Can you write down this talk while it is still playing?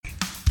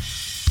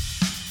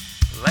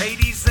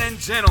Ladies and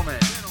gentlemen,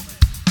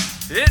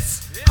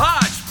 it's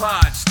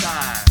Hodgepodge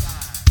time.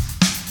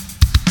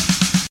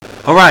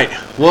 Alright,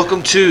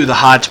 welcome to the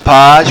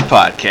Hodgepodge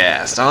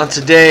Podcast. On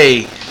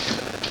today,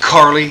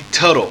 Carli,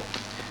 Tuttle.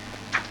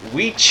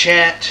 We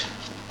chat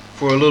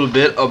for a little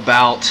bit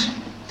about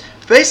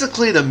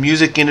basically the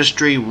music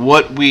industry,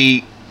 what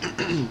we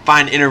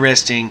find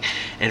interesting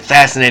and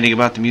fascinating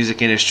about the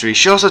music industry.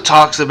 She also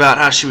talks about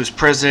how she was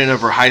president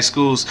of her high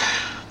school's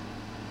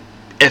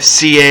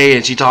FCA,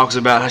 and she talks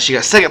about how she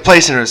got second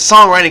place in her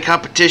songwriting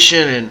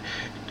competition and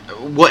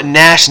what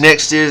Nash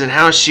Next is and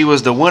how she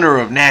was the winner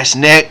of Nash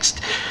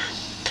Next.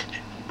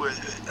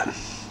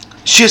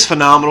 She is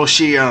phenomenal.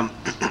 She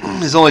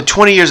is only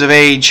 20 years of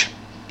age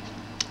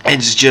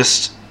and is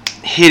just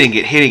hitting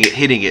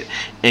it,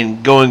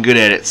 and going good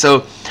at it.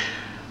 So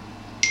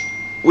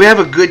we have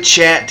a good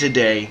chat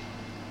today,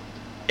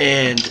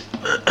 and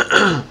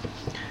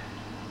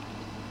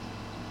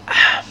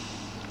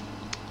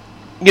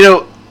you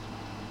know,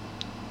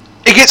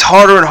 it gets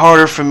harder and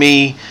harder for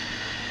me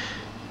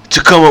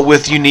to come up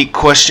with unique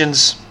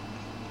questions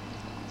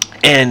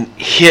and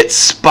hit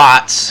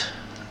spots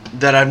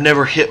that I've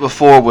never hit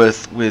before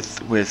with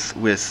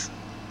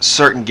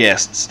certain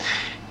guests.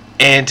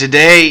 And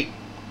today,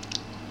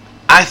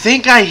 I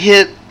think I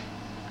hit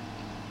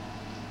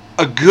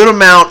a good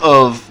amount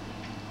of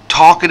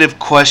talkative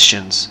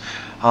questions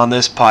on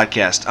this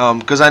podcast.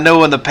 Because I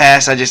know in the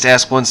past I just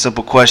asked one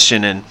simple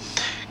question, and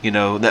you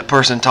know, that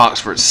person talks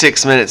for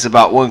 6 minutes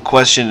about one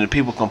question, and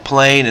people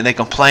complain, and they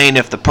complain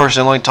if the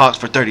person only talks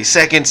for 30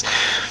 seconds.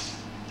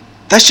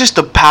 That's just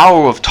the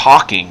power of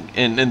talking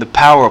and the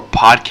power of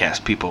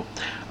podcast, people.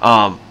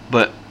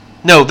 But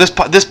no, this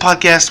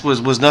podcast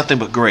was nothing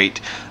but great.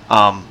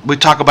 We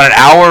talk about an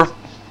hour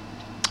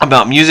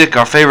about music,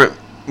 our favorite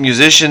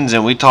musicians,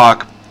 and we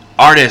talk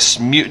artists,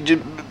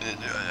 Netflix,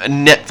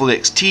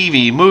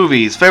 TV,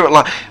 movies, favorite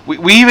line.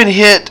 We even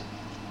hit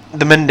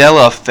the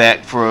Mandela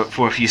effect for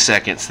a few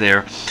seconds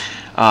there.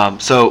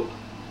 So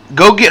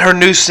go get her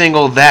new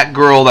single, That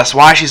Girl. That's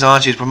why she's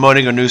on. She's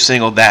promoting her new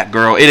single, That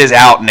Girl. It is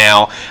out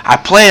now. I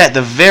play it at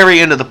the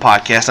very end of the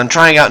podcast. I'm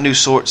trying out new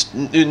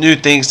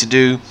things to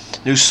do,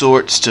 new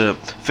sorts to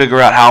figure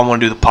out how I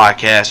want to do the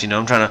podcast. You know,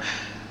 I'm trying to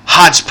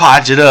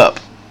hodgepodge it up.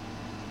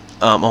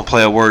 I'll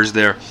play words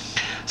there.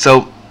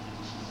 So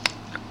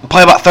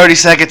play about 30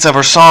 seconds of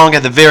her song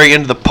at the very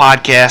end of the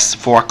podcast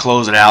before I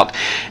close it out.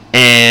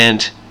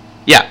 And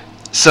yeah,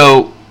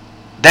 so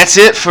that's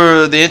it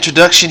for the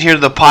introduction here to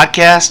the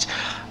podcast.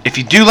 If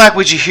you do like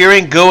what you're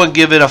hearing, go and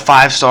give it a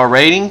 5-star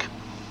rating.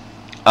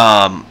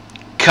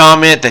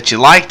 Comment that you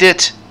liked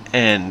it,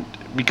 and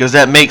because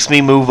that makes me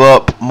move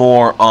up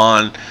more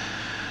on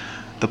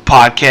the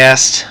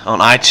podcast on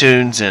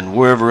iTunes and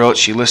wherever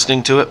else you're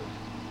listening to it.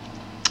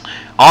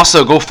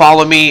 Also, go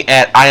follow me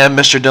at I am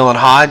Mr. Dylan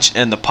Hodge,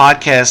 and the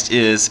podcast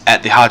is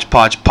at the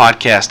Hodgepodge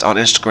Podcast on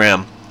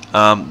Instagram.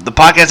 The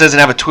podcast doesn't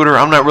have a Twitter.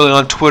 I'm not really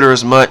on Twitter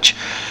as much,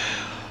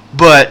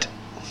 but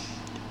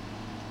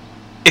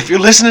if you're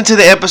listening to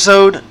the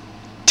episode,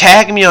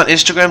 tag me on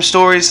Instagram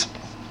stories,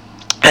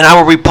 and I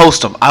will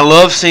repost them. I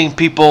love seeing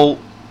people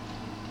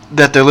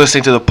that they're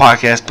listening to the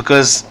podcast,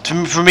 because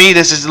for me,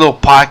 this is a little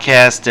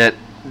podcast that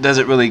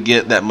doesn't really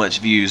get that much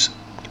views,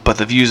 but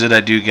the views that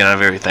I do get, I'm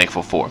very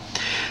thankful for.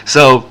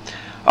 So,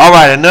 all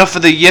right, enough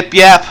of the yip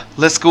yap.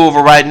 Let's go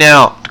over right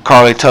now to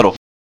Carli Tuttle.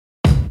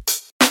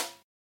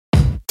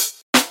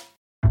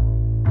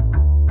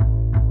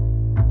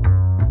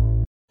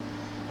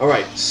 All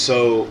right,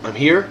 so I'm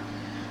here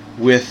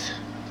with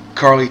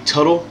Carli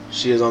Tuttle.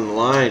 She is on the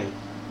line.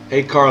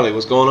 Hey, Carli,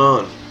 what's going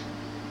on?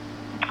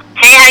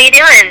 Hey, how you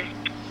doing?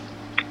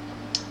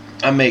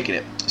 I'm making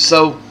it.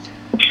 So,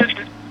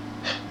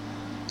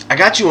 I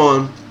got you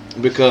on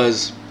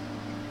because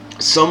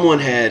someone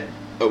had,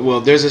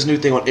 there's this new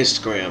thing on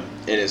Instagram,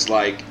 and it's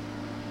like,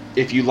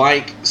 if you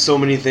like so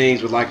many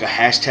things with like a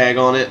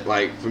hashtag on it,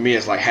 like for me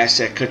it's like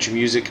hashtag country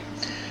music,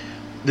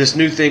 this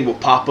new thing will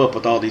pop up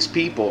with all these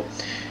people.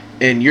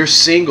 And your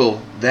single,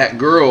 That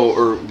Girl,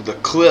 or the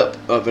clip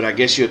of it, I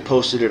guess you had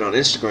posted it on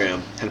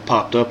Instagram, had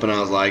popped up, and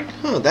I was like,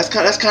 that's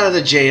kind of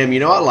the jam, you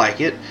know, I like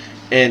it.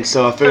 And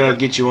so I figured I'd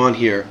get you on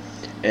here,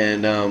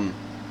 and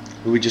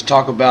we would just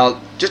talk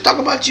about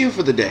you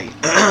for the day,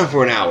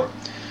 for an hour.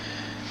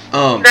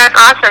 That's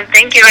awesome.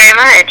 Thank you very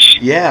much.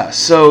 Yeah,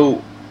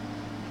 so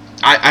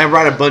I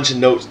write a bunch of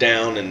notes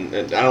down,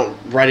 and I don't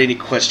write any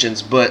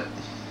questions, but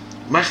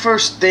my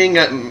first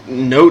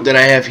note that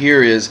I have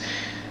here is,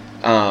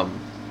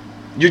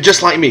 you're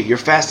just like me. You're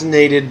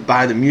fascinated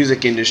by the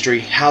music industry,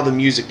 how the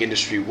music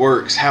industry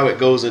works, how it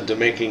goes into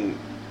making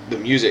the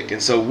music.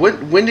 And so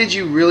when did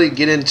you really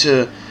get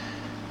into,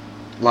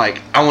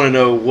 like, I want to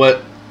know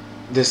what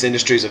this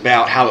industry is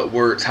about, how it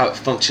works, how it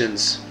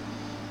functions?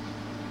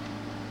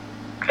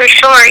 For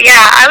sure,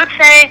 yeah. I would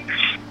say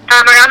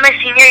around my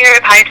senior year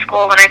of high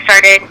school, when I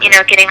started,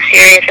 getting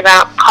serious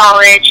about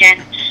college and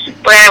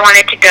where I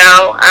wanted to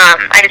go,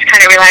 I just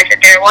kind of realized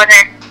that there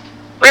wasn't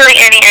really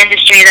any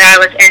industry that I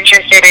was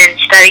interested in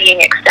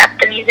studying except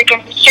the music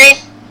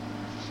industry.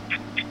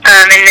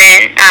 And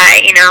then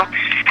I,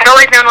 had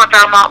always known what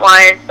Belmont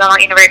was,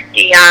 Belmont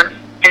University, and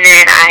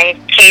then I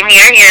came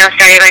here,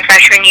 started my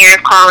freshman year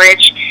of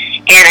college,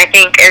 and I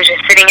think it was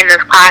just sitting in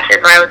those classes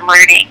where I was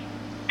learning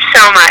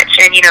so much,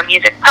 and,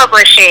 music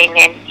publishing,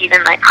 and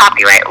even, like,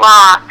 copyright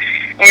law,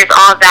 and just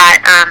all of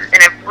that,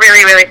 and I've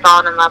really, really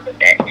fallen in love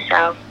with it,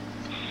 so.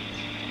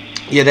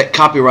 Yeah, that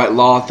copyright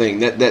law thing,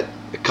 that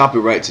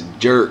copyright's a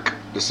jerk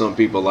to some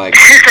people, like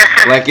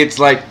it's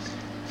like,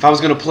 if I was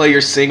going to play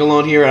your single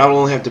on here, I would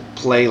only have to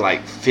play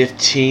like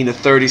 15 to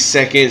 30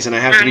 seconds, and I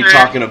have to be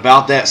talking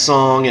about that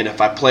song, and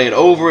if I play it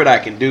over it, I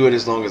can do it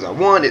as long as I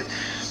want.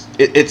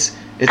 It's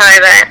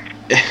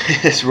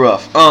it's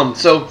rough.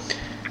 So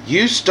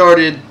you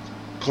started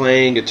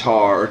playing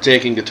guitar or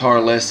taking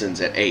guitar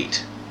lessons at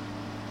 8.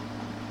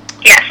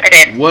 Yes, I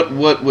did. What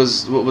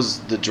was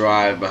the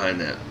drive behind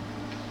that?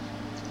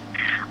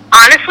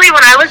 Honestly,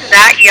 when I was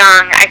that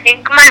young, I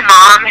think my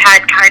mom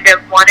had kind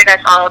of wanted us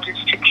all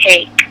just to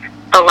take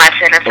a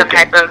lesson of some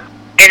type of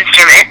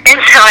instrument, and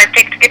so I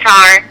picked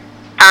guitar.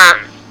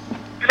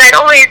 Because I'd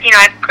always,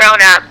 I'd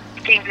grown up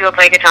seeing people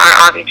play guitar,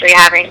 obviously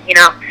having,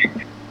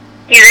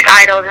 music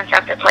idols and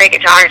stuff that play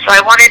guitar, so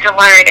I wanted to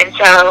learn, and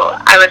so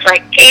I was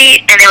like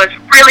 8, and it was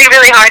really,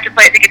 really hard to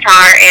play the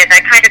guitar, and I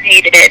kind of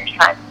hated it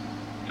because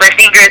my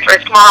fingers were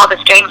small, the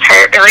strings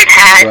hurt really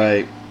bad.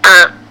 Right.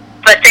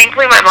 But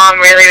thankfully my mom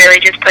really,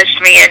 really just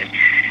pushed me and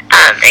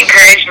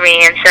encouraged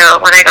me, and so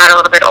when I got a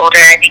little bit older,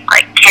 I think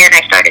like 10,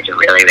 I started to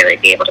really, really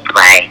be able to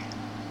play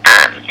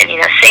and,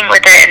 sing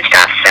with it and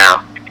stuff, so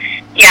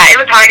yeah, it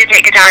was hard to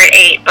take guitar at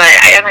 8, but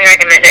I definitely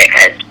recommend it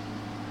because,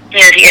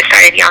 if you get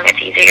started young, it's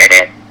easier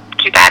to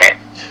keep at it.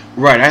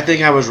 Right, I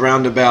think I was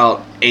round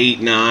about 8,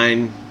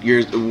 9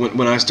 years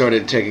when I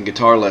started taking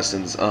guitar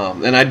lessons,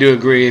 and I do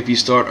agree, if you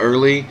start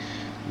early,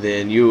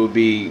 then you will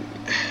be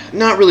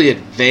not really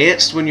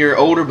advanced when you're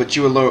older, but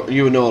you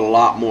would know a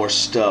lot more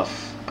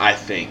stuff, I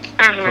think,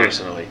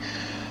 personally.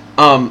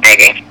 I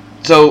agree.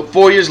 So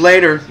 4 years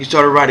later, you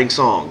started writing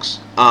songs.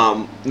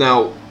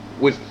 Now,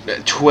 with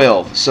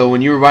 12. So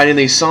when you were writing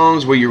these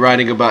songs, were you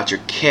writing about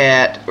your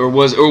cat, or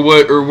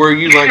were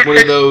you like one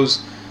of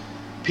those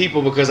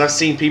people? Because I've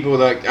seen people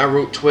like, I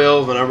wrote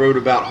 12 and I wrote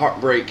about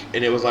heartbreak,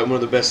 and it was like one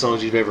of the best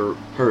songs you've ever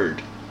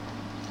heard.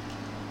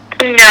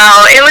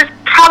 No, it was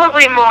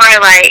probably more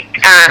like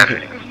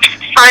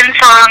fun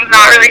songs,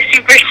 not really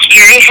super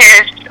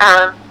serious.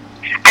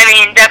 I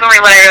mean, definitely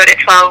what I wrote at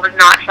 12 was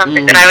not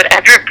something that I would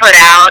ever put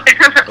out.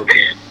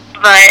 Okay.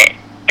 But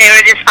they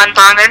were just fun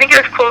songs. I think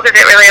it was cool because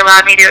it really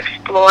allowed me to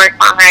explore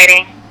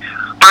songwriting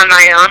on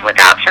my own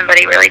without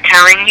somebody really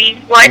telling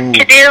me what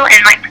to do.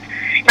 And, like,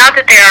 not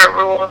that there are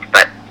rules,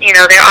 but,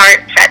 there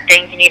are set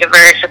things. You need a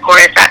verse, a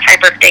chorus, that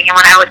type of thing. And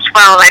when I was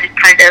 12, I just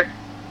kind of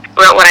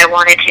wrote what I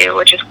wanted to,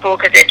 which is cool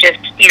because it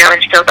just,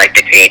 instilled, like,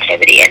 the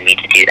creativity in me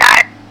to do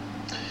that.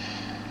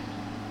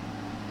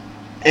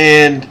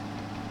 And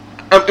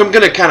I'm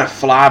going to kind of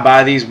fly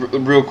by these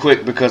real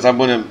quick because I'm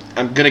going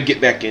to get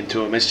back into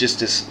them. It's just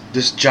this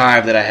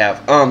jive that I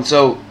have.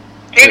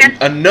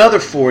 Another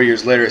 4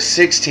 years later, at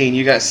 16,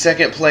 you got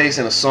second place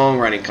in a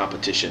songwriting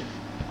competition.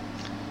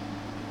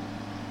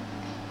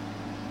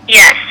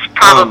 Yes,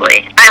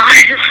 probably. I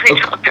honestly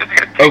don't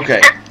remember.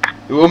 Okay.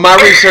 Well, my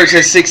research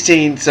says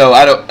 16, so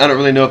I don't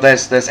really know if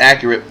that's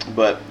accurate.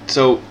 But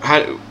so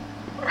how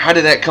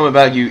did that come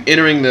about? You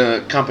entering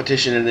the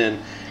competition and then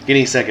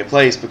getting second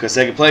place, because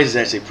second place is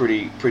actually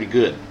pretty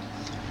good.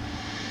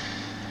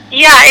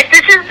 Yeah, I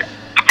think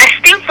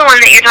the one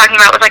that you're talking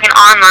about was like an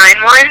online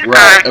one.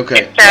 Right.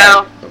 Okay.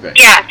 So okay.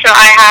 Yeah, so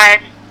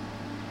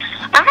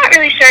I'm not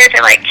really sure if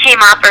it like came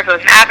up or if it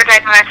was an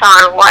advertisement I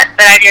saw or what,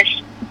 but I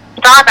just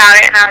thought about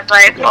it and I was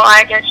like, well,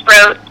 I just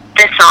wrote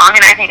this song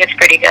and I think it's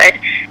pretty good.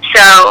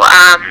 So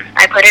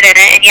I put it in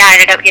it, and yeah,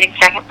 I ended up getting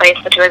second place,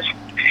 which was,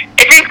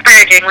 it's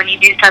encouraging when you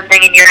do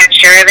something and you're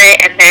unsure of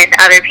it, and then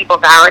other people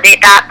validate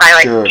that by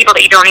like people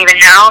that you don't even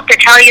know to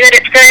tell you that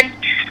it's good.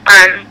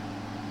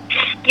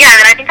 Yeah,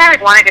 and I think I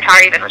won a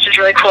guitar even, which is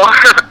really cool.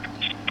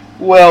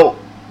 Well,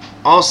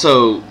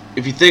 also,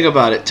 if you think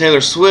about it,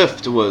 Taylor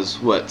Swift was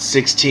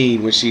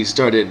 16 when she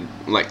started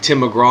like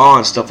Tim McGraw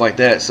and stuff like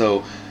that.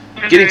 So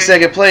getting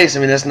second place, I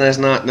mean, that's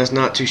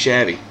not too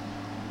shabby.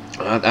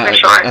 For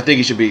sure. I think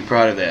you should be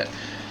proud of that.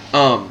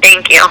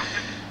 Thank you.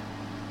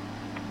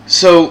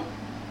 So,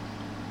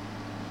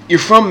 you're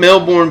from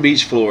Melbourne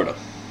Beach, Florida.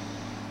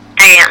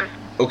 I am.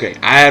 Okay,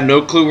 I have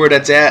no clue where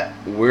that's at.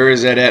 Where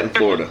is that at in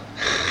Florida?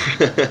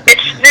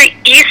 It's the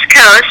East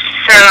Coast,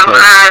 so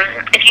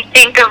if you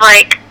think of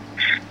like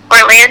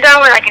Orlando,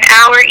 we're like an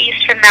hour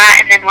east from that,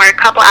 and then we're a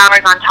couple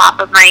hours on top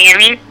of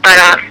Miami, but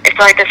it's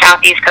like the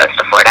southeast coast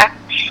of Florida.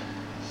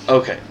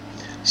 Okay.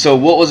 So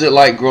what was it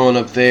like growing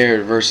up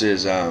there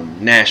versus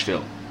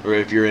Nashville, or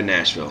if you're in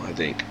Nashville, I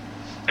think?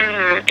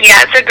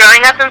 Yeah, so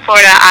growing up in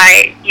Florida,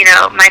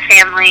 my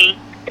family,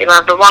 we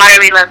love the water,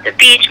 we love the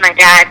beach. My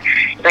dad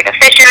is like a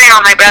fisherman,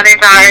 all my brothers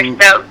are.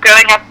 So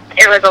growing up,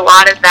 it was a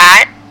lot of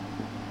that,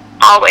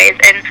 always.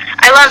 And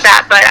I love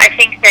that, but I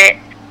think that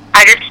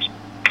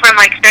from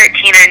like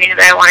 13, I knew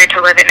that I wanted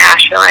to live in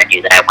Nashville. I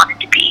knew that I wanted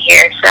to be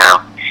here.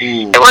 So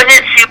it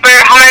wasn't super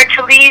hard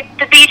to leave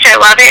the beach. I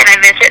love it and I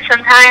miss it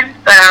sometimes,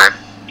 but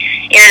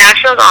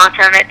Nashville's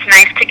awesome. It's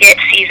nice to get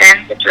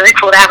seasons. It's really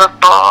cool to have a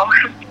fall.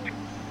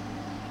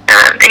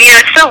 And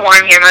it's still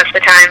warm here most of the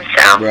time,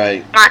 so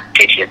right. Not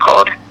too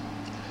cold.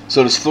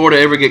 So does Florida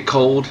ever get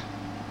cold?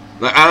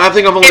 I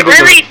think I've only It been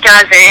really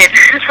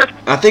doesn't.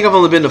 I think I've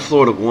only been to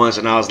Florida once,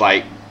 and I was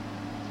like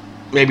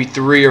maybe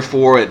 3 or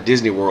 4 at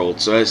Disney World,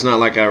 so it's not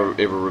like I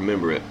ever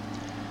remember it.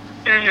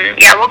 Mm-hmm.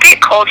 Yeah, we'll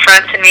get cold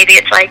fronts, and maybe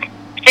it's like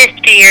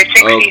 50 or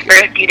 60 for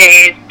a few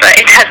days, but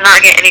it does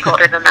not get any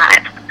colder than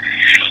that.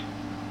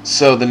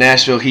 So the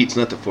Nashville heat's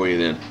nothing for you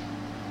then?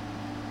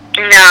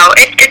 No,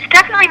 it's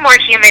definitely more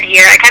humid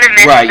here. I kind of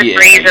miss the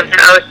breeze of the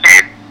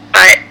ocean,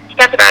 but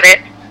that's about it.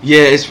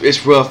 Yeah,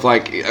 it's rough.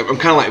 Like I'm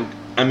kind of like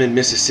I'm in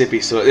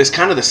Mississippi, so it's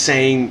kind of the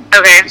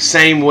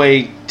same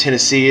way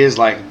Tennessee is.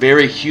 Like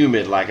very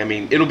humid. Like I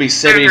mean, it'll be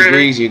 70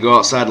 degrees, and you go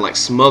outside and like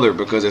smother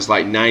because it's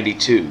like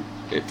 92.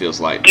 It feels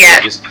like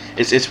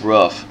it's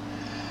rough.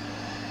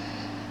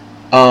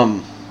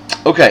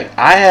 Okay,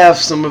 I have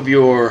some of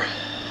your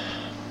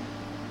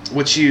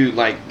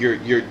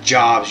your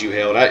jobs you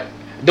held. I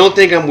don't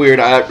think I'm weird.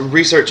 I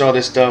research all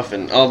this stuff,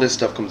 and all this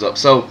stuff comes up.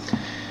 So,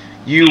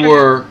 you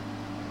were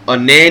a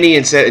nanny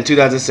in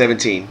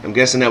 2017. I'm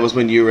guessing that was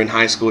when you were in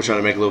high school trying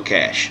to make a little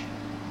cash.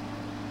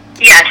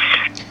 Yes.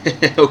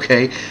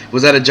 Okay.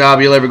 Was that a job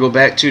you'll ever go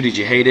back to? Did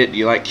you hate it? Do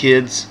you like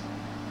kids?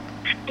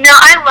 No,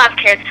 I love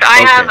kids. So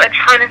I have a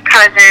ton of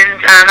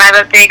cousins. I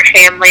have a big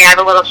family. I have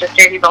a little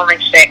sister who's only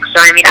 6.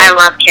 So, I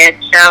love kids.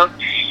 So,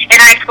 in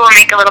high school, I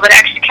make a little bit of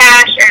extra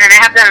cash, and then I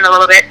have done a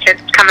little bit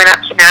since coming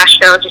up to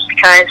Nashville just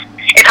because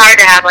it's hard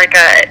to have like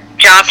a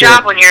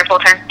job when you're a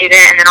full-time student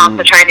and then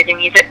also trying to do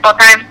music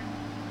full-time.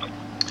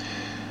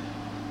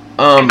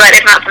 But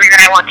it's not something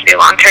that I want to do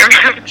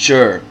long-term.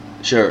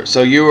 Sure.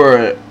 So you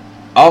were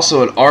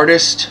also an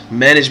artist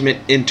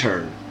management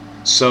intern.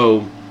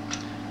 So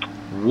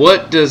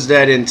what does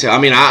that entail? I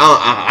mean,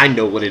 I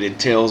know what it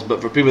entails, but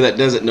for people that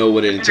doesn't know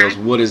what it entails,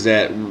 what is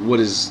that?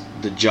 What is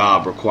the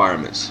job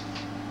requirements?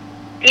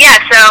 Yeah,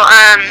 so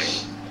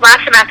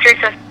last semester,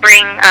 so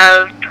spring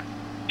of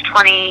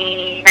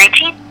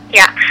 2019,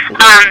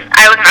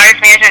 I was an artist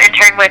management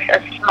intern with a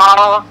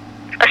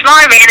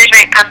smaller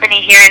management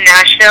company here in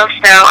Nashville.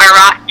 So our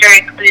roster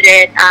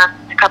included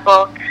a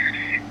couple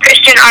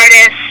Christian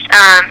artists,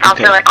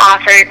 also like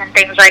authors and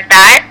things like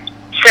that.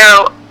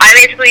 So I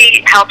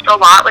basically helped a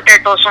lot with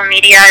their social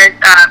media, and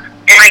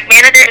like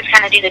managers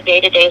kind of do the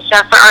day-to-day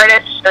stuff for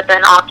artists, but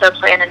then also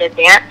plan in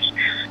advance.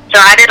 So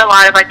I did a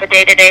lot of like the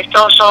day-to-day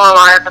social, a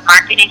lot of the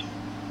marketing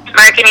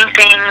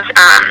things.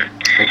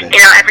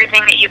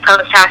 Everything that you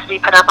post has to be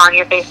put up on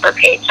your Facebook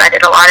page. So I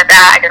did a lot of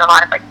that. I did a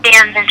lot of like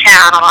bands in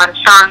town, a lot of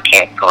song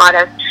kicks, a lot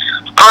of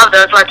all of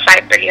those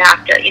websites where you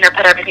have to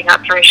put everything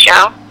up for a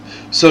show.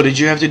 So did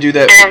you have to do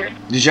that?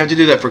 Did you have to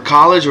do that for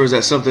college, or is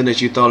that something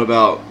that you thought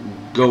about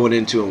going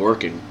into and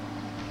working?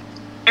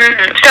 So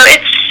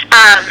it's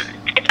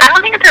I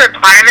don't think it's a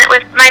requirement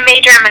with my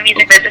major. I'm a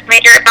music business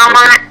major at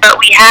Belmont, but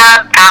we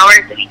have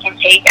hours that we can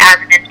take as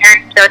an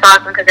intern. So it's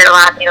awesome because it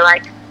allows me to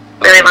like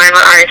really learn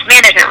what artist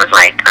management was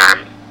like.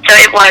 So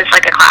it was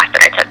like a class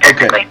that I took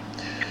technically. Okay.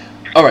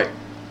 All right.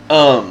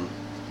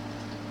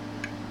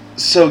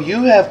 So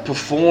you have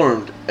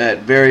performed at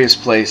various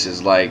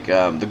places like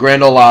the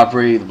Grand Ole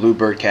Opry, the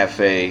Bluebird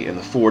Cafe, and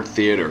the Ford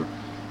Theater.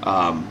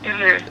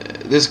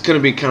 This is going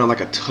to be kind of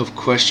like a tough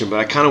question, but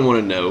I kind of want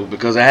to know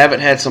because I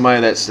haven't had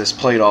somebody that's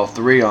played all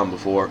 3 on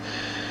before.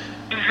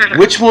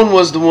 Which one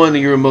was the one that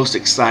you were most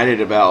excited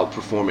about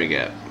performing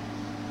at?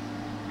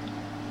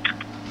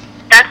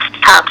 That's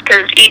tough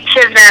because each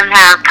of them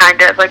have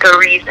kind of like a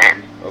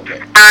reason.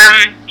 Okay.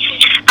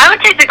 I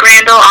would say the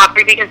Grand Ole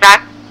Opry because I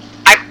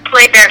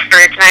played there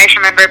first, and I just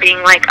remember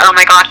being like, oh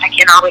my gosh, I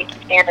cannot wait to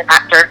stand in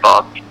that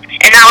circle.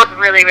 And that was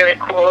really, really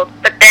cool.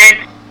 But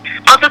then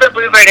also the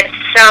Bluebird is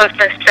so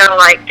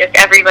like just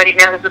everybody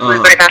knows the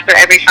Bluebird. That's what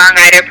every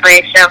songwriter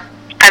plays. So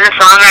as a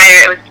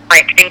songwriter, it was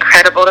like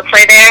incredible to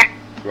play there.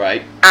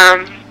 Right.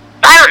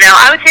 I don't know.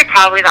 I would say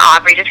probably the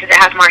Opry just because it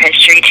has more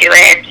history to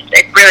it, and just,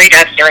 it really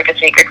does feel like a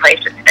sacred place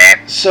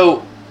there.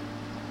 So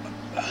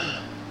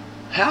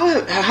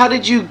how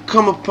did you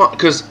come upon?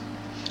 Because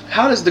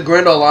how does the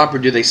Grand Ole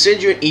Opry, do they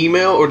send you an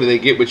email, or do they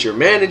get with your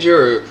manager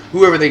or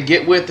whoever they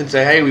get with and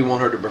say, hey, we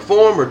want her to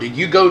perform, or do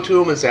you go to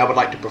them and say, I would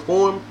like to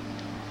perform?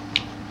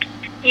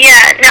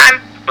 Yeah,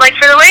 no, like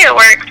for the way it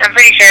works, I'm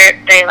pretty sure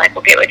they like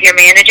will get with your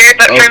manager.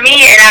 But for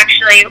me, it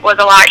actually was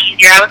a lot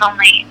easier. I was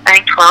only, I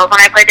think, 12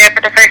 when I played there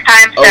for the first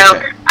time. So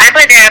I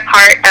played there a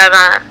part of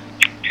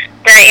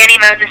the Annie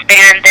Moses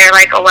Band. They're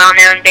like a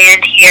well-known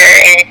band here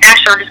in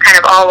Nashville, just kind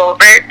of all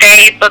over.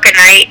 They book a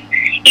night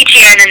each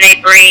year, and then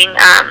they bring,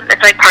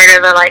 it's like part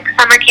of a like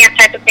summer camp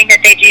type of thing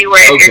that they do,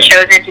 where if you're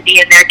chosen to be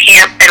in their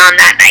camp, then on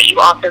that night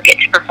you also get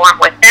to perform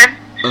with them.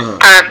 So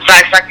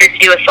I selected to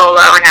do a solo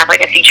and have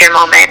like a feature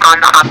moment on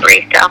the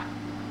Opry. So.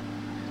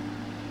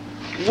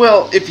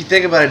 Well, if you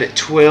think about it at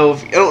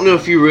 12, I don't know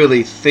if you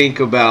really think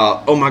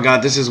about, oh my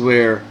God, this is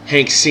where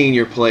Hank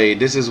Sr. played.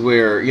 This is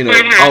where,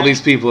 all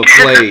these people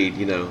have played,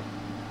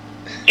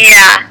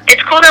 Yeah,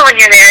 it's cool though when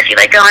you're there. If you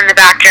like go in the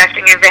back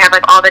dressing room, they have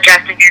like all the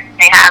dressing rooms.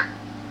 They have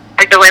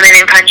like the women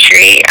in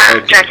country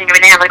dressing room,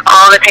 and they have like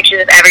all the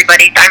pictures of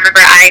everybody. So I remember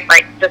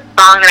the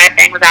song that I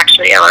sang was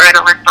actually a Loretta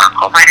Lynn song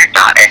called Miner's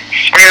Daughter.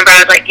 And I remember I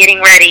was like getting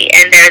ready,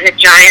 and there was a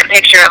giant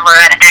picture of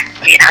Loretta next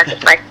to me, and I was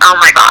just like, oh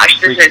my gosh,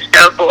 this is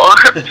so cool.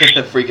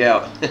 Freak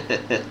out.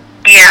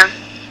 Yeah.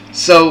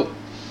 So,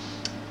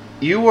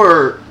 you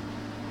were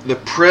the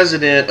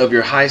president of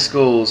your high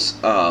school's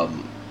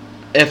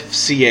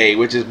FCA,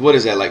 which is, what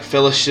is that, like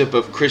Fellowship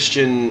of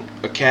Christian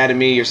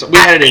Academy or something?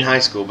 We had it in high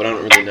school, but I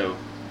don't really know.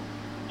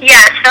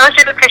 Yeah, it's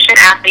Fellowship of Christian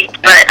Athletes,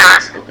 but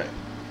okay.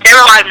 there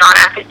were a lot of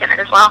non-athletes in it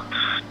as well.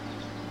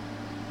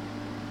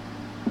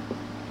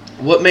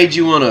 What made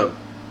you want to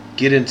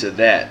get into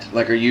that?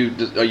 Like, are you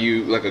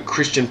like a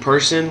Christian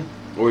person,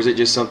 or is it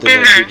just something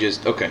that you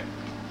just okay?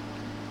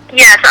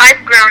 Yeah, so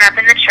I've grown up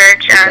in the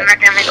church. Okay. My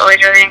family's always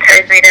really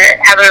encouraged me to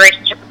have a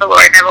relationship with the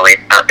Lord, and I've always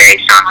felt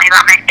very strongly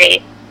about my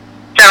faith.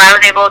 So I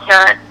was able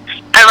to,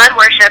 I led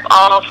worship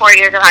all 4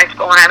 years of high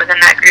school when I was in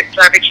that group.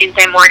 So every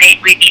Tuesday morning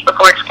we'd meet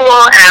before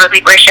school, and I would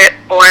lead worship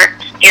for,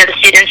 the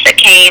students that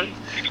came.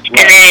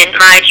 Right. And then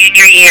my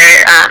junior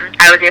year,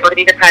 I was able to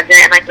be the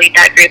president and lead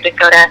that group and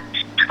go to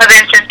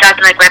events and stuff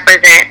and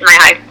represent my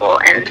high school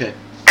and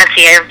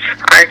FCA of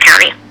our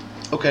county.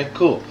 Okay,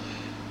 cool.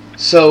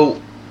 So,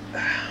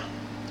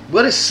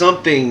 what is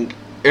something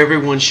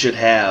everyone should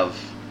have,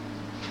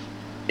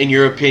 in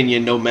your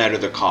opinion, no matter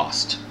the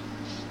cost?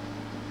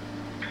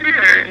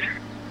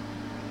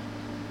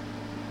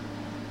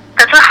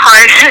 That's a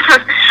hard.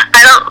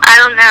 I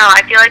don't know.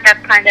 I feel like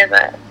that's kind of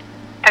a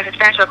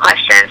existential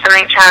question.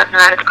 Something to have no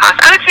matter the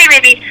cost. I would say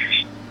maybe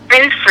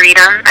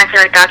freedom. I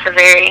feel like that's a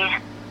very.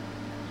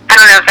 I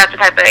don't know if that's the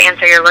type of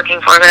answer you're looking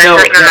for, but I feel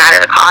like no matter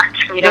the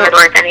cost, freedom is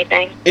worth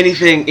anything.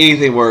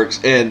 Anything works.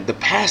 And the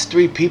past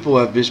 3 people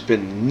have just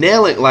been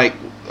nailing. Like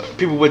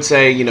people would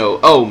say,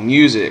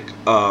 music,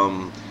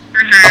 a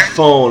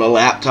phone, a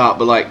laptop,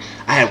 but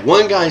I had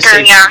one guy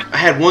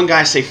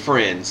say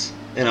friends,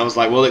 and I was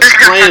like, well,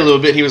 explain a little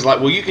bit. He was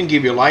like, well, you can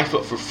give your life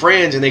up for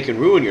friends, and they can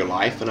ruin your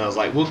life. And I was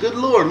like, well, good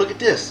Lord, look at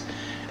this.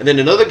 And then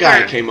another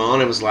guy came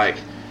on and was like,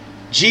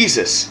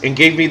 Jesus, and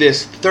gave me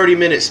this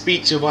 30-minute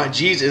speech about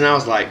Jesus, and I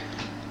was like,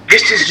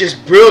 this is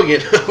just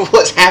brilliant.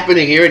 What's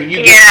happening here? And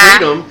you get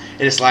freedom,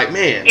 and it's like,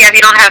 man. Yeah, if you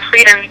don't have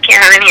freedom, you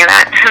can't have any of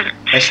that.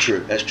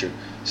 That's true.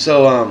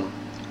 So,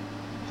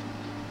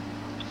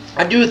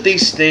 I do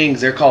these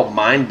things. They're called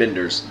mind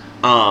benders.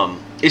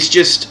 It's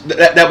just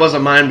that was a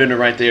mind bender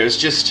right there. It's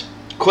just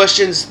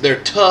questions.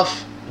 They're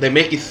tough. They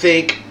make you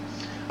think,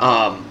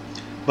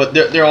 but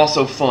they're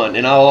also fun.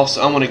 And I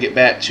want to get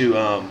back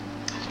to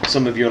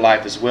some of your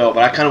life as well.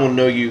 But I kind of want to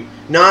know you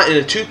not in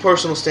a too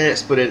personal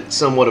stance, but in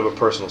somewhat of a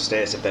personal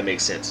stance, if that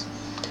makes sense.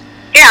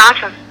 Yeah,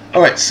 awesome.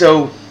 All right,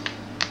 so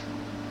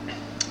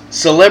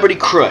celebrity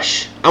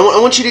crush. I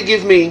want you to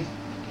give me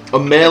a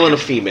male and a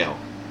female.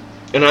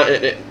 And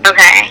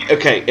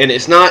okay, and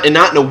it's not in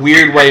a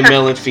weird way,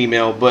 male and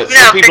female, but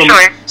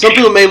some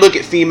people may look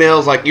at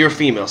females like you're a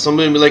female. Some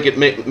people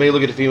may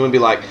look at a female and be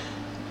like,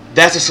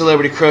 that's a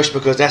celebrity crush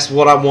because that's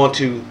what I want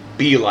to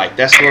be like.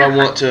 That's what I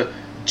want to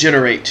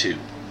generate to.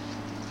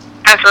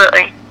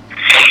 Absolutely.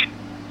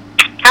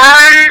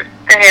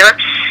 Okay,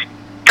 let's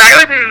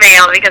start with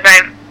male because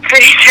I'm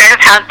pretty sure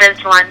about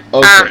this one.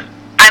 Okay.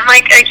 I'm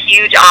a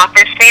huge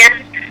Office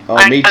fan.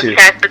 Oh, me too.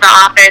 Obsessed with The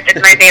Office.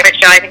 It's my favorite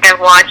show. I think I've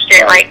watched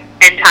it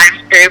 10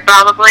 times through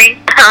probably.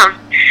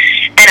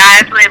 And I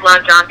absolutely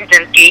love John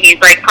Krasinski. He's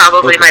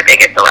probably my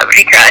biggest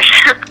celebrity crush.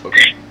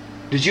 Okay.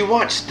 Did you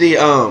watch the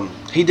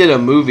he did a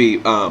movie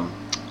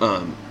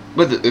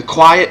with the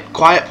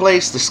Quiet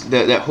Place,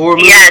 that horror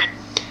movie? Yes.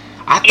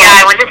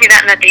 I went to see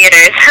that in the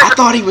theaters. I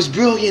thought he was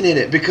brilliant in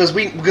it because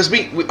we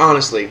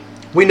honestly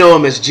we know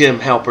him as Jim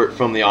Halpert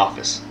from The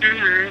Office.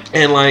 Mm-hmm.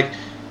 And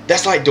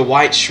that's like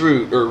Dwight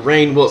Schrute or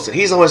Rainn Wilson.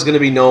 He's always going to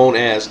be known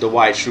as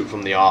Dwight Schrute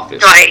from The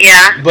Office. Right,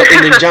 yeah. But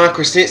and then John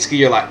Krasinski,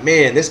 you're like,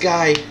 man, this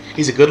guy,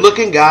 he's a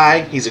good-looking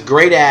guy. He's a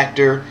great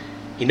actor.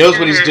 He knows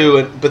what he's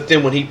doing. But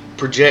then when he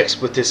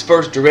projects with his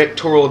first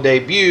directorial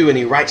debut and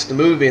he writes the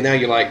movie, and now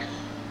you're like,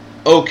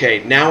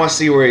 okay, now I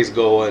see where he's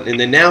going. And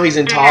then now he's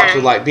in talks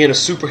with being a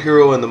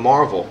superhero in the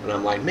Marvel. And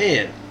I'm like,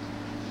 man.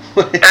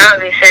 That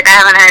would be sick. I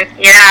haven't heard.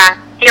 Yeah.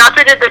 He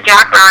also did the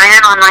Jack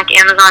Ryan on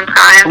Amazon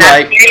Prime.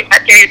 That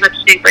series looks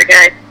super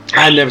good.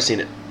 I've never seen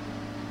it.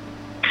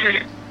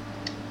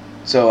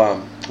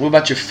 So, what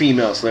about your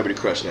female celebrity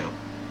crush now?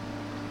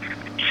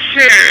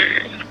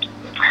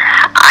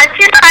 I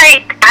feel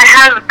like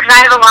because I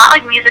have a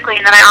lot musically,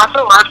 and then I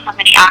also love so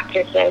many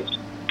actresses.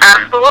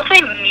 But we'll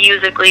say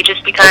musically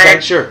just because.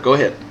 Okay, sure. Go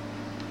ahead.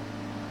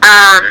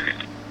 I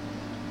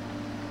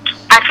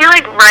feel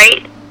like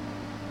right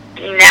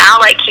now,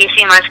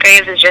 Casey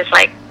Musgraves is just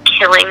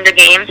killing the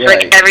game. So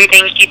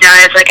everything she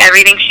does,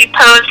 everything she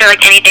posts or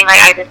anything,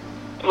 I just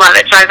love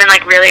it. So I've been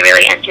really,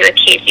 really into a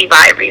Casey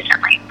vibe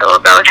recently. So we'll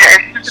go with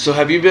her. So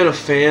have you been a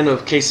fan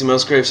of Casey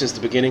Musgraves since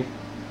the beginning?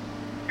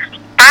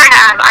 I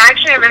have. I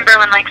actually remember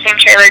when Same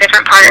Trailer,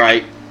 Different Parts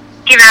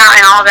came out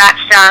and all that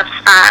stuff.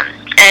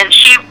 and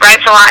she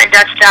writes a lot and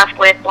does stuff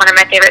with one of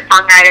my favorite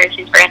songwriters,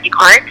 who's Brandy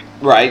Clark.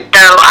 Right.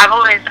 So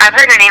I've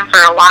heard her name for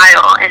a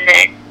while, and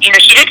then, you know,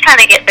 she did kind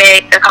of get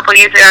big a couple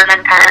years ago, and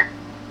then kind of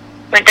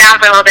went down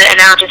for a little bit, and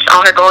now just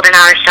all her golden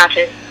hour stuff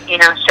is, you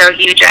know, so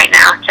huge right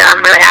now. So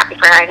I'm really happy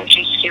for her. I think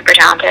she's super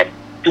talented.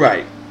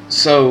 Right.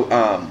 So,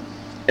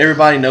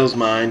 everybody knows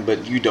mine,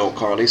 but you don't,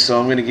 Carli. So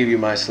I'm going to give you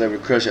my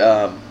celebrity crush.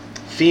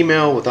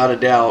 Female, without a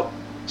doubt,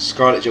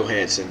 Scarlett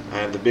Johansson. I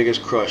have the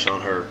biggest crush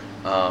on her.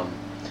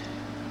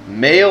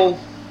 Male,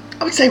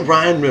 I would say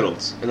Ryan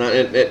Reynolds, and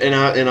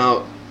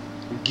I'll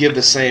give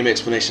the same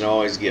explanation I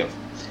always give,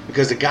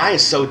 because the guy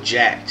is so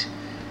jacked,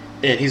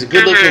 and he's a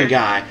good-looking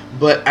guy,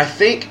 but I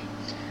think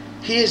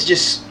he is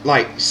just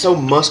like so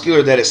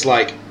muscular that it's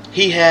like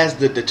he has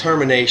the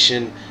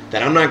determination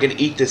that I'm not going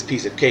to eat this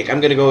piece of cake. I'm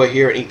going to go over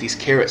here and eat these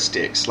carrot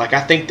sticks. Like,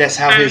 I think that's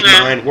how his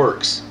mind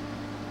works.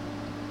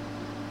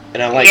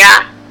 And I like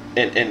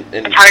and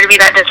it's hard to be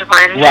that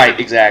disciplined. Right,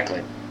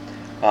 exactly.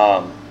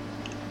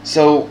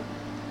 So,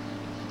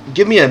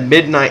 give me a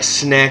midnight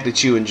snack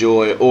that you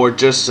enjoy, or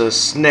just a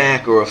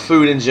snack or a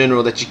food in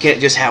general that you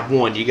can't just have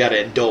one. You got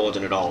to indulge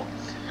in it all.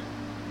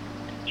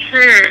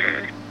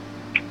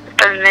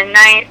 A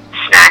midnight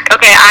snack.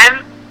 Okay,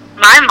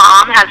 my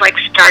mom has, like,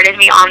 started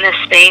me on this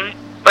thing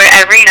where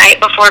every night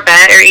before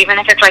bed, or even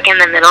if it's, like, in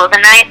the middle of the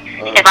night,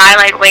 if I,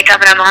 like, wake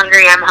up and I'm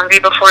hungry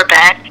before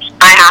bed,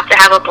 I have to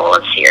have a bowl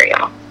of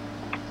cereal.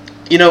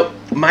 You know,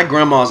 my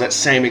grandma's that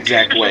same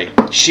exact way.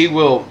 She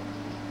will,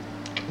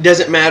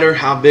 doesn't matter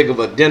how big of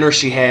a dinner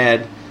she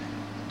had,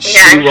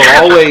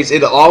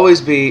 it'll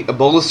always be a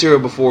bowl of cereal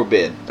before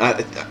bed.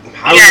 I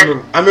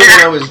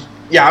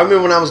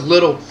remember when I was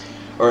little,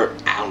 or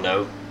I don't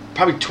know,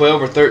 probably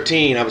 12 or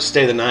 13, I would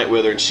stay the night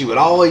with her, and she would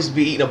always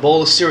be eating a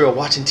bowl of cereal,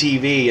 watching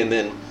TV, and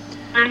then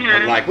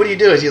I'm like, what do you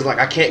do? And she's like,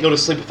 I can't go to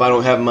sleep if I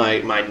don't have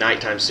my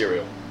nighttime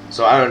cereal.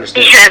 So I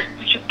understand.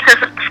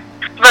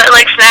 But,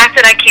 like, snacks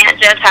that I can't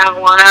just have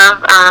one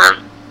of,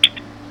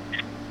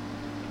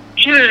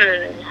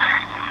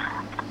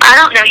 I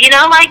don't know. You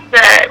know, like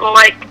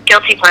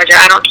guilty pleasure,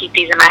 I don't keep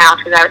these in my house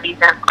because I would eat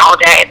them all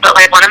day, but,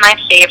 like, one of my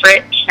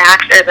favorite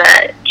snacks are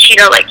the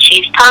Cheeto, like,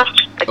 cheese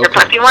puffs, like the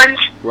puffy ones.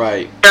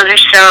 Right. Those are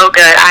so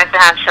good. I have to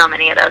have so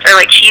many of those. Or,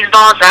 like, cheese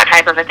balls, that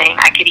type of a thing.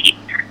 I could eat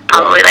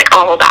probably, like, a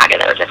whole bag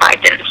of those if I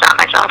didn't stop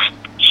myself.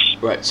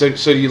 Right. So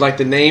do you like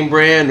the name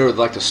brand or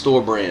like the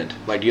store brand?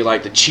 Like, do you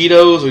like the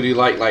Cheetos, or do you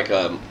like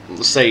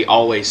let's say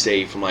Always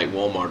Save from, like,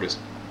 Walmart or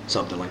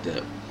something like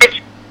that?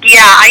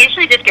 I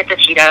usually just get the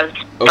Cheetos,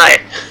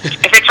 but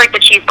if it's like the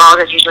cheese balls,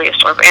 it's usually a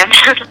store brand.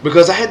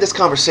 Because I had this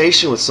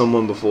conversation with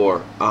someone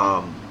before,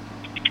 and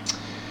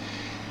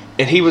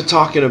he was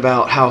talking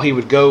about how he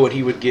would go and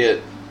he would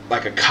get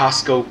like a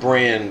Costco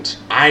brand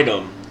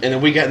item, and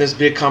then we got this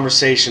big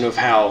conversation of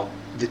how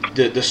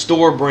the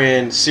store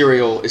brand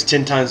cereal is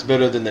 10 times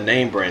better than the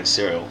name brand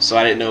cereal. So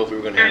I didn't know if we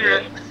were going to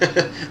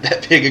have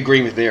that big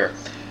agreement there.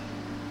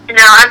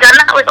 No, I've done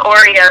that with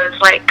Oreos,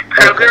 like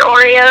Kroger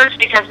Oreos,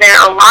 because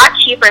they're a lot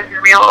cheaper than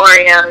real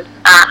Oreos.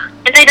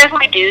 And they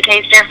definitely do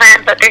taste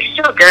different, but they're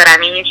still good. I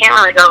mean, you can't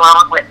really go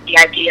wrong with the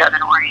idea of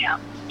an Oreo.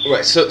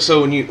 Right.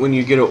 So when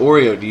you get an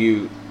Oreo, do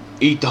you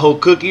eat the whole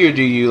cookie, or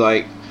do you,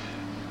 like,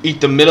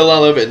 eat the middle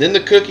of it and then the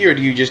cookie, or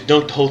do you just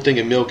dunk the whole thing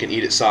in milk and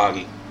eat it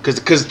soggy?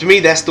 Because to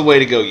me, that's the way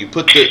to go. You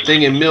put the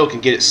thing in milk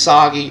and get it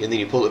soggy, and then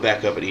you pull it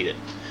back up and eat it.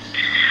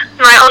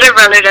 My older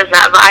brother does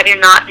that, but I do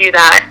not do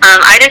that.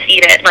 I just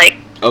eat it, like,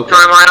 normal.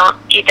 I don't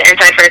eat the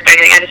inside first or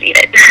anything. I just eat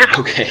it.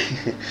 Okay.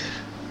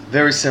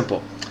 Very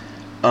simple.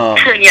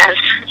 Yes.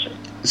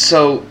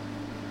 So,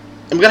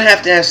 I'm going to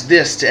have to ask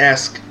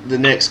the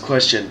next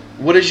question.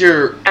 What is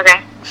your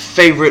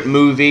favorite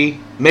movie?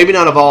 Maybe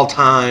not of all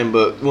time,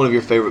 but one of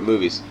your favorite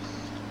movies.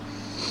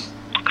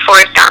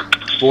 Forrest Gump.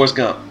 Forrest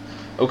Gump.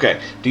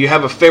 Okay. Do you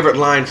have a favorite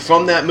line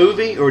from that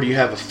movie, or do you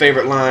have a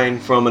favorite line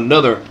from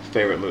another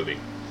favorite movie?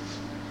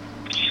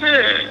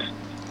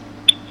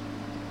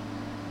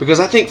 Because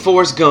I think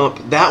Forrest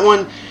Gump, that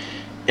one,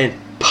 and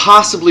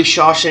possibly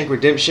Shawshank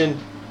Redemption,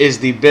 is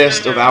the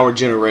best of our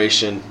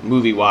generation,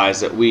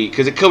 movie-wise,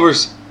 because it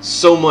covers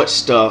so much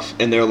stuff,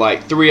 and they're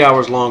like 3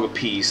 hours long a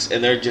piece,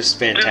 and they're just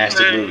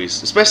fantastic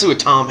movies. Especially with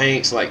Tom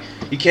Hanks. Like,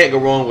 you can't go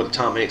wrong with a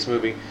Tom Hanks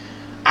movie.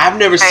 I've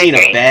never seen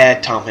a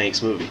bad Tom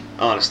Hanks movie,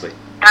 honestly.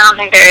 I don't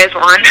think there is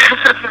one.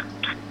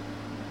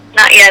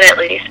 Not yet, at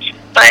least.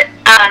 But,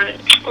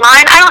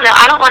 line, I don't know.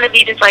 I don't want to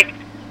be just like,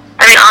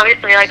 I mean,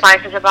 obviously, like,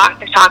 life is a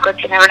box of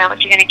chocolates. You never know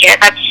what you're going to get.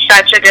 That's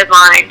such a good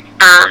line.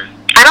 I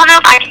don't know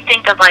if I can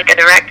think of, like, a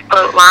direct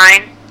quote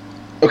line.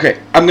 Okay,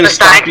 I'm going to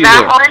stop you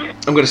there.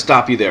 I'm going to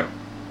stop you there.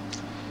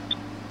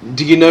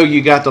 Do you know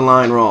you got the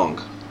line wrong?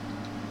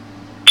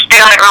 I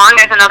got it wrong?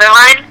 There's another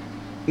line?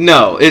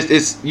 No,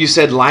 it's you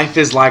said life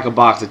is like a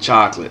box of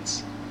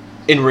chocolates.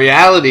 In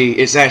reality,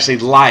 it's actually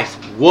life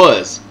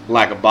was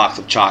like a box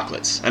of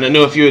chocolates. I didn't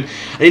know if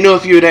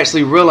you had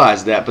actually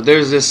realized that, but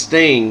there's this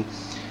thing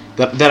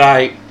that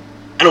I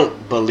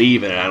don't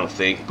believe in it, I don't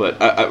think, but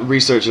I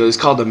researched it. It's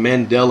called the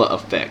Mandela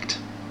effect.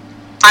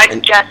 I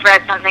just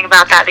read something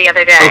about that the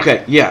other day.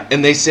 Okay, yeah,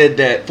 and they said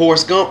that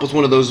Forrest Gump was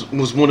one of those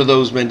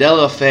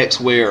Mandela effects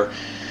where,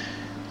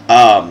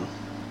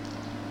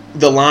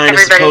 the line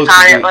is Everybody supposed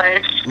thought to it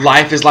be, was.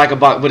 life is like a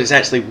box, but it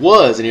actually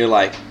was, and you're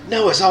like,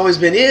 no, it's always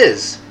been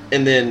is.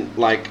 And then,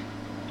 like,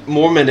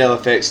 more Mandela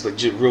effects, like,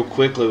 just real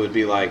quickly would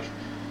be like,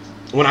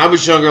 when I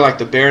was younger, like,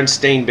 the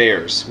Berenstain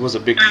Bears was a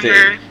big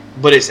thing.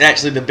 But it's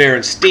actually the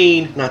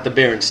Berenstein, not the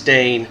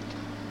Berenstain.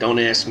 Don't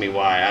ask me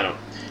why. I don't.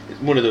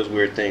 It's one of those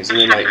weird things. And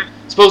then, like,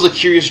 supposedly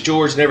Curious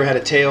George never had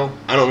a tail.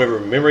 I don't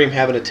remember him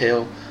having a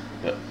tail.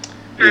 But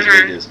it is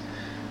what it is.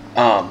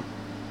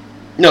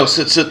 No,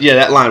 so yeah,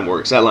 that line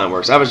works. I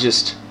was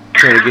just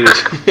trying to get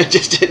it. I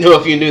just didn't know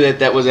if you knew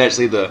that was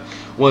actually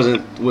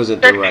wasn't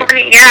the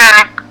right.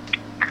 Yeah.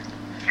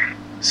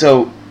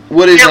 So,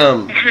 what is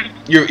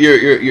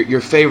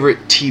your favorite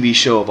TV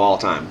show of all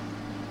time?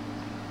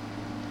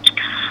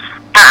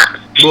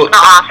 Well, The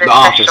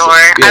Office, for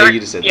sure. Yeah, you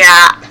just said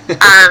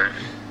that.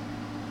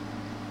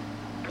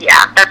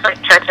 Yeah, that's like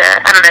such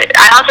a, I don't know.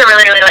 I also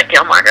really, really like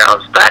Gilmore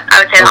Girls, but I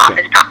would say The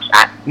Office tops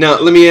that. Now,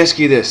 let me ask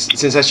you this.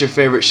 Since that's your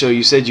favorite show,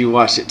 you said you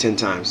watched it 10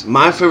 times.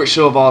 My favorite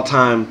show of all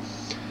time,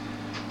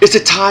 it's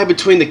a tie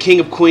between The King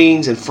of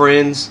Queens and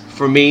Friends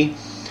for me.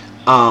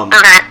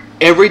 Okay.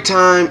 Every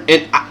time,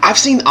 and I've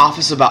seen The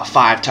Office about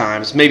 5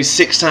 times, maybe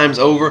 6 times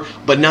over,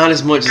 but not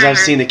as much as I've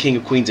seen The King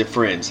of Queens and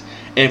Friends.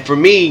 And for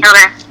me,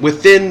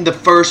 within the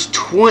first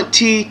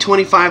 20,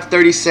 25,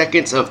 30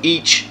 seconds of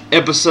each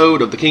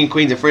episode of The King of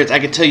Queens and Friends, I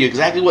can tell you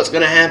exactly what's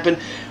going to happen,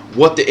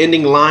 what the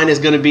ending line is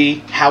going to be,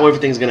 how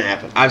everything's going to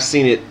happen. I've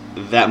seen it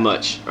that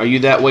much. Are you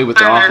that way with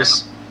The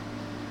Office?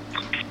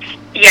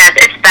 Yes,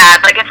 it's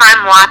bad. Like, if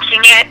I'm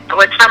watching it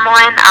with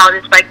someone, I'll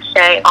just, like,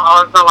 say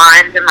all of the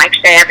lines and, like,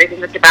 say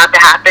everything that's about to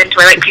happen to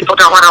where, like, people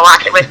don't want to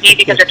watch it with me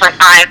because it's like,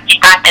 I'm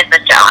in the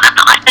show and I'm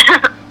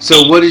not.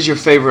 So what is your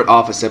favorite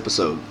Office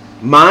episode?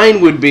 Mine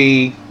would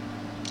be,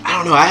 I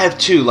don't know, I have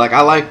 2. Like,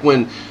 I like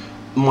when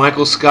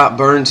Michael Scott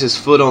burns his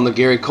foot on the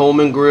Gary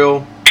Coleman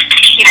grill.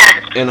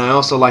 Yes. And I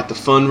also like the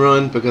Fun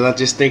Run because I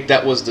just think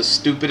that was the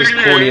stupidest,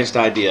 corniest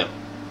idea.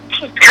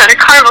 It's kind of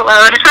carb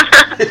load.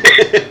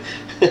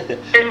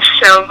 It's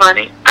so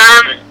funny.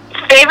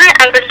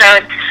 Favorite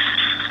episode?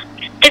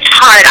 It's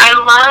hard. I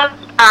love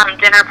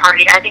Dinner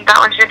Party. I think that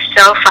one's just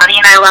so funny,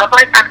 and I love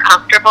like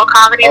uncomfortable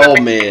comedy. Oh,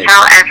 like, man.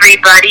 How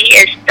everybody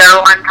is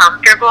so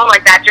uncomfortable.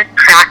 Like that just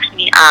cracks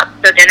me up.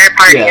 So Dinner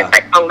Party is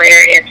like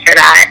hilarious for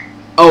that.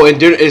 Oh, and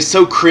it's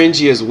so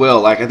cringy as well.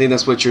 Like I think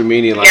that's what you're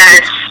meaning. Like,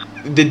 yes.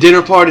 The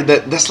Dinner Party,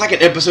 that's like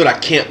an episode I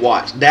can't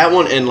watch. That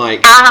one and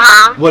like,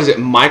 what is it,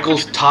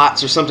 Michael's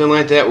Tots or something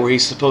like that, where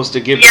he's supposed to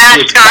give the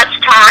kids Scott's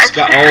Tots.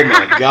 Oh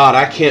my God,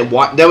 I can't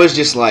watch. That was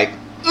just like,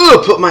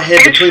 ugh, put my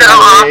head between so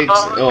my legs.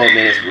 awful. Oh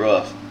man, it's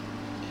rough.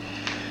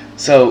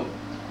 So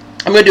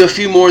I'm gonna do a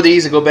few more of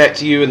these and go back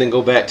to you, and then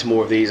go back to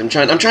more of these. I'm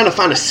trying to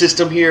find a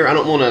system here. I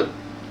don't want to.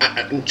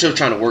 I'm still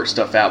trying to work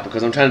stuff out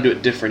because I'm trying to do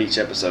it different each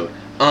episode.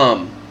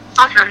 Awesome.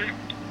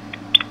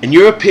 In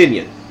your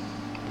opinion,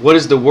 what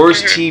is the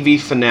worst TV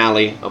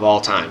finale of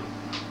all time?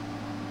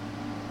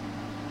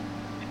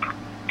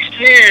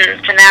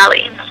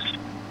 Finale.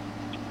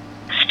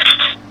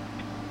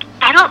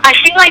 I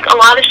feel like a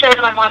lot of shows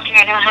I'm watching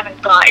right now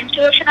haven't gotten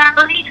to a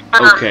finale.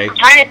 Okay. I'm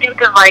trying to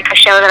think of like a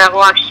show that I've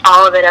watched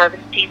all of it of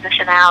and seen the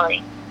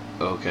finale.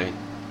 Okay.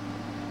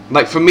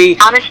 Like for me,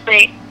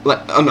 honestly.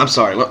 I'm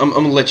sorry. I'm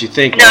gonna let you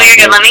think. No, you're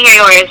good. Let me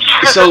hear yours.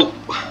 So,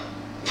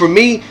 for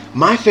me,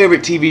 my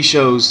favorite TV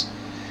shows,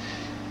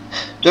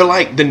 they're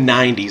like the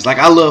 90s. Like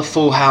I love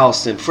Full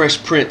House and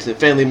Fresh Prince and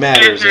Family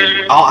Matters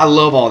and I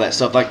love all that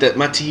stuff. Like that,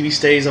 my TV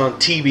stays on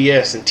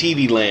TBS and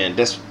TV Land.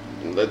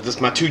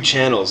 That's my 2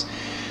 channels.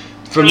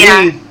 For me,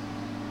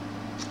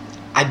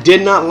 I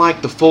did not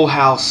like the Full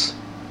House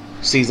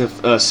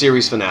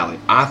series finale.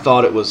 I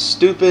thought it was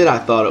stupid. I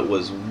thought it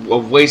was a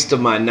waste of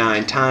my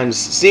 9 times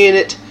seeing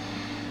it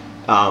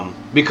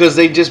because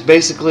they just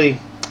basically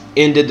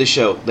ended the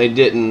show. They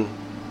didn't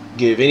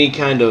give any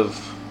kind of,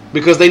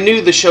 because they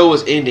knew the show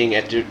was ending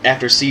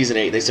after season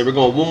 8. They said we're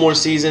going 1 more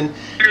season.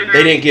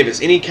 They didn't give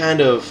us any kind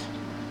of,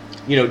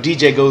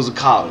 DJ goes to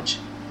college.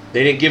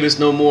 They didn't give us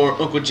no more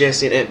Uncle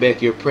Jesse and Aunt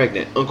Becky are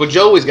pregnant. Uncle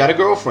Joey's got a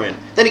girlfriend.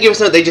 They didn't give us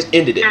nothing. They just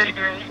ended it.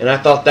 And I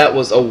thought that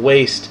was a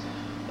waste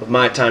of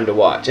my time to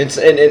watch. And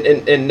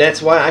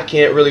that's why I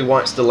can't really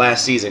watch the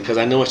last season, because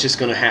I know it's just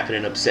going to happen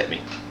and upset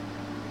me.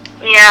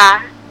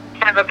 Yeah,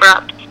 kind of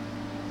abrupt.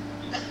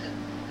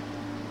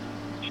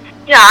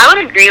 Yeah, I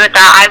would agree with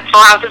that.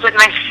 Full House is like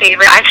my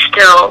favorite.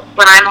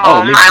 When I'm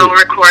home, I will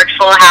record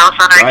Full House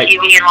on our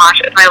TV and watch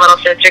it with my little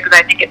sister because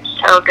I think it's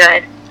so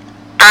good.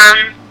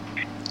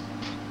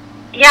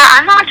 Yeah,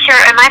 I'm not sure.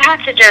 I might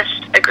have to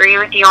just agree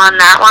with you on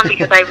that one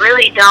because I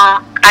really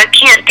don't. I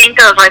can't think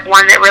of like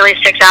one that really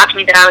sticks out to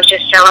me that I was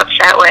just so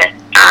upset with.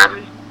 I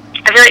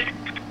feel like,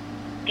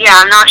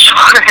 I'm not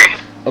sure.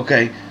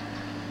 Okay.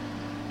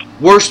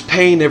 Worst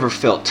pain ever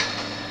felt.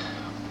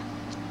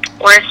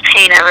 Worst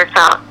pain ever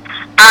felt.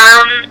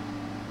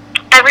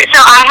 So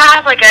I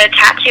have like a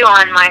tattoo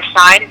on my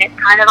side, and it's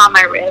kind of on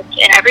my ribs,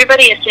 and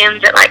everybody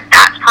assumes that like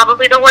that's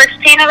probably the worst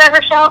pain I've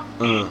ever felt.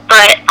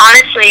 But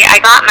honestly, I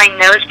got my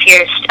nose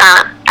pierced.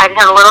 I just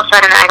have a little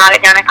sudden. I got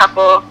it done a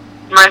couple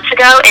months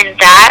ago, and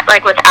that,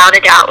 like, without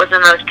a doubt, was the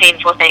most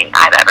painful thing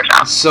I've ever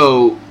felt.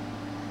 So,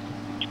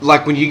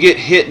 like, when you get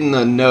hit in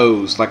the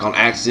nose, like on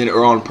accident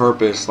or on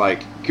purpose,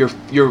 like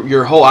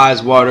your whole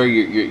eyes water,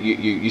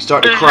 you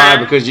start to cry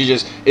because you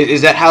just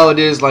is that how it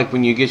is? Like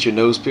when you get your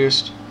nose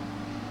pierced?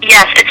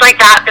 Yes, it's like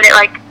that, but it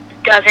like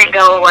doesn't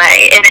go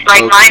away, and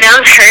like my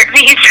nose hurt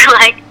me for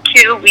like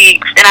 2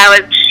 weeks, and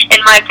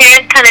my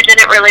parents kind of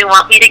didn't really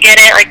want me to get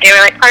it. Like they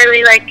were like,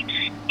 Carli, like,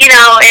 you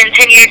know, in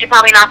 10 years you're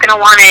probably not gonna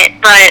want it,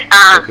 but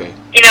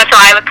you know, so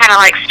I was kind of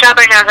like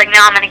stubborn, and I was like, no,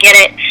 I'm gonna get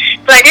it.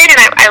 So I did, and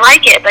I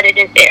like it, but it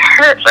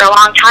hurt for a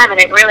long time, and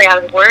I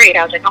was worried.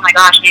 I was like, oh my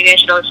gosh, maybe I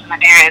should listen to my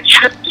parents.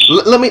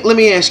 Let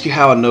me ask you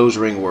how a nose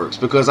ring works,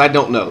 because I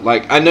don't know.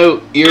 Like, I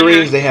know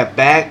earrings, they have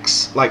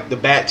backs, like the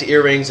back to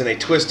earrings, and they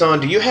twist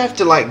on. Do you have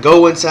to like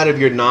go inside of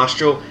your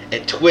nostril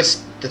and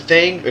twist the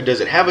thing, or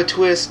does it have a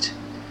twist?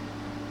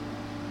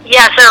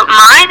 Yeah, so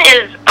mine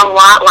is a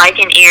lot like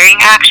an earring,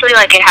 actually.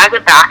 Like, it has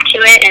a back to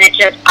it, and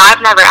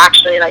I've never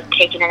actually, like,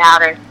 taken it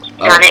out or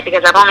done it,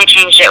 because I've only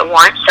changed it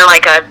once. So,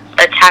 like, a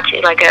tattoo,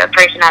 like, a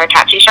person at a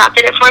tattoo shop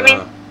did it for me.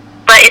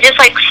 But it just,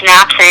 like,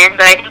 snaps in,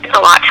 but I think it's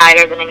a lot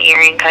tighter than an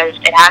earring, because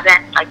it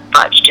hasn't, like,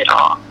 budged at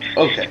all.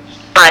 Okay.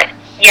 But,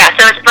 yeah,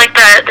 so it's, like,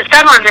 the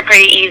stud ones are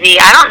pretty easy.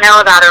 I don't know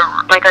about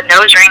a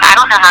nose ring. I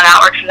don't know how that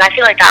works, because I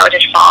feel like that would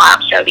just fall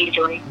out so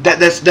easily. That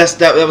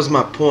was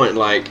my point,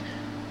 like...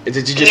 Is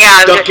it just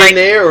stuck in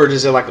there, or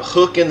is it like a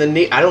hook in the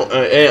knee? I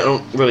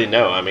don't really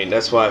know. I mean,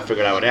 that's why I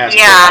figured I would ask.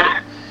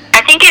 Yeah,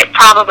 I think it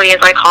probably is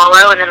like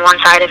hollow, and then one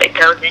side of it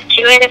goes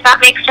into it, if that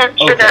makes sense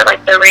for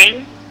the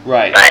ring.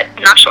 Right. But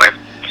I'm not sure.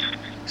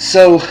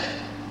 So,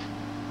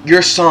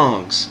 your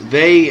songs,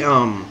 they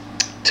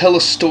tell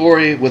a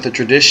story with a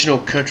traditional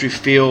country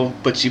feel,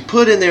 but you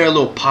put in there a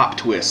little pop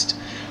twist,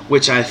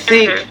 which I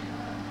think...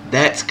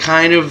 That's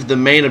kind of the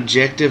main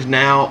objective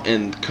now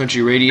in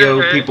country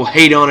radio. People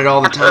hate on it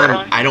all the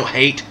time. I don't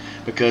hate,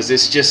 because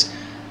it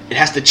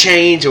has to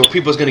change, or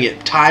people's going to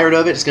get tired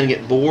of it. It's going to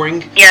get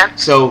boring. Yeah.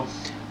 So,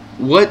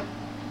 what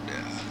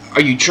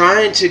are you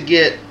trying to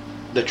get,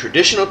 the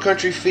traditional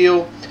country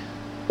feel,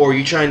 or are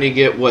you trying to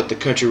get what the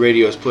country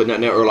radio is putting out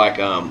now, or like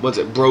what's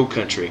it, bro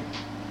country?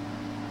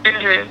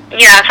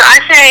 Yeah. So I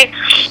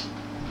say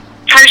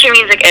country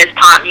music is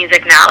pop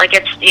music now. Like,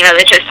 it's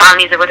just pop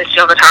music with a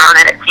steel guitar on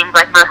it, it seems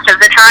like most of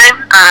the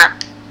time.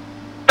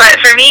 But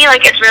for me,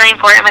 like, it's really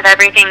important with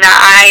everything that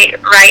I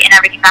write and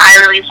everything that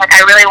I release. Like, I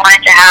really want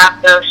it to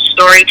have those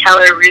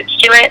storyteller roots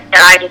to it.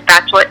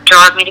 That's what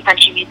draws me to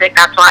country music.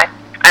 That's why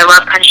I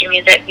love country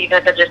music,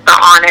 because of just the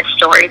honest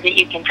stories that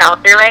you can tell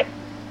through it.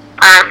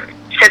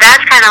 So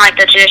that's kind of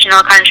like the traditional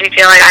country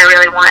feel. Like, I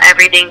really want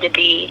everything to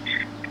be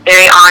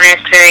very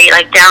honest, very,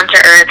 like,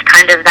 down-to-earth,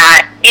 kind of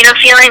that, you know,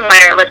 feeling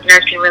where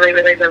listeners can really,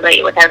 really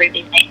relate with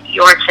everything that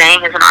you're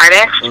saying as an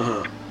artist.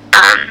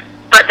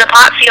 But the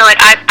pop feel, like,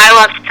 I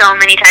love so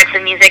many types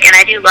of music, and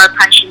I do love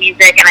country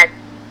music, and I,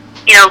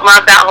 you know,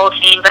 love that whole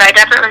scene, but I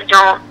definitely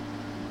don't,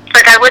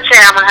 like, I would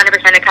say I'm 100%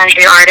 a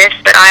country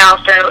artist, but I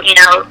also, you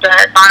know, the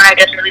song I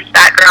just released,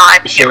 That Girl, I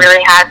think it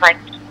really has, like,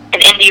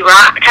 an indie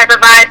rock type of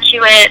vibe to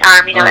it.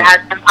 You know, it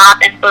has some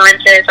pop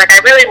influences. Like,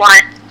 I really want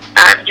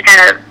to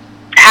kind of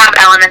have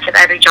elements of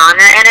every genre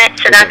in it,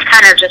 so that's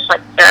kind of just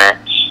like the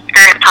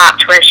current pop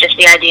twist, just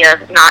the idea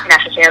of not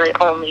necessarily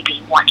only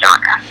being one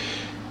genre.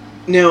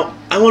 Now,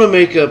 I want to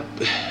make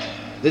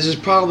this is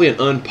probably an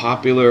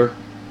unpopular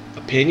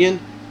opinion,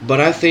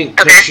 but I think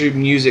country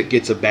music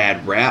gets a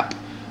bad rap,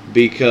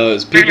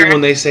 because people,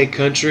 when they say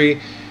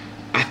country,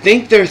 I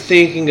think they're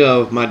thinking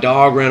of my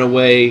dog ran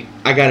away,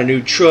 I got a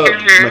new truck,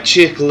 my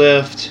chick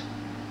left,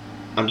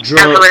 I'm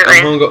drunk,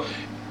 I'm hungry.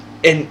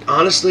 And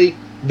honestly,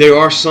 there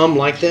are some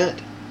like that,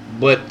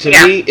 but to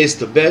me, it's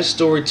the best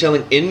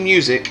storytelling in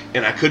music,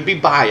 and I could be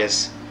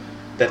biased,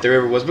 that there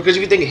ever was. Because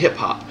if you think of hip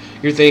hop,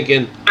 you're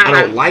thinking, I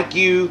don't like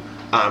you,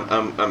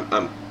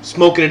 I'm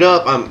smoking it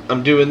up,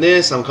 I'm doing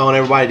this, I'm calling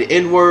everybody the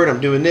N-word,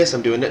 I'm doing this,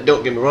 I'm doing that.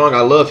 Don't get me wrong,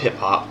 I love hip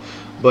hop,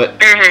 but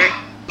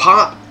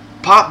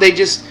pop, they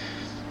just,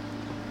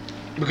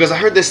 because I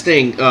heard this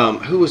thing, I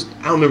don't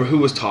remember who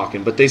was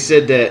talking, but they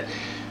said that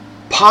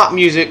pop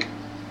music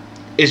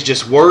is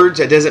just words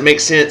that doesn't make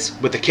sense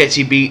with a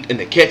catchy beat, and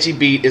the catchy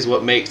beat is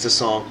what makes the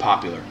song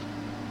popular.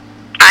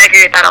 I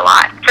agree with that a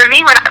lot. For me,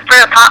 for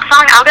a pop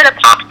song, I'll get a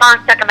pop song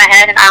stuck in my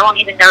head, and I won't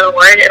even know the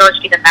word. It'll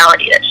just be the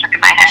melody that's stuck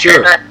in my head.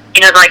 Sure.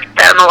 Like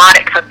the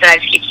melodic hook that I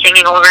just keep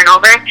singing over and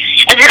over.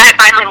 And then I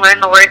finally learn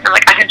the words, and I'm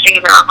like, I've been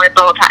singing the wrong words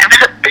the whole time.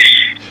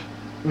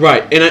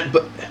 Right.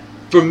 But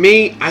for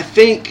me, I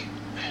think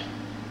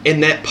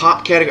in that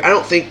pop category, I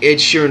don't think Ed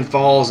Sheeran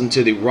falls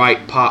into the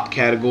right pop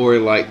category,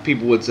 like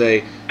people would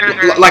say.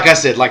 Like I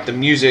said, like the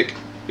music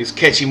is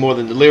catchy more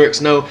than the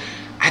lyrics. No,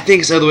 I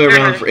think it's the other way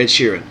around for Ed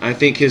Sheeran. I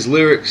think his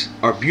lyrics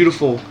are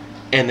beautiful,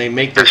 and they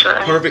make this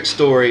perfect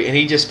story, and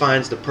he just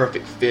finds the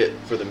perfect fit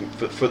for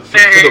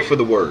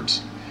the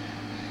words.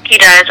 He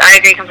does. I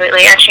agree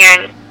completely. Ed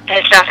Sheeran,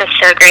 his stuff is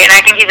so great, and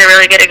I think he's a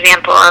really good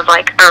example of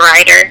like a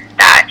writer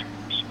that,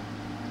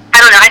 I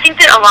don't know, I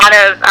think that a lot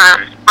of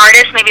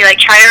artists maybe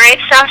like try to write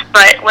stuff,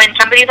 but when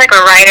somebody's like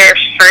a writer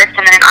first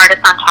and then an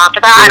artist on top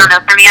of that, I don't know,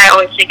 for me I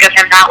always think of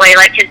him that way,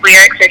 like his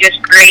lyrics are just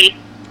great,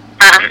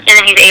 and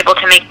then he's able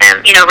to make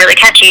them, you know, really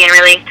catchy and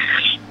really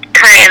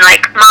current and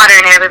like modern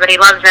and everybody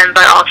loves them,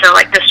 but also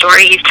like the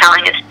story he's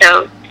telling is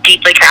so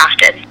deeply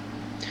crafted.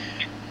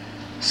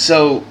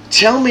 So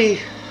tell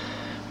me,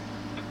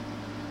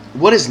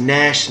 what is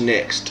Nash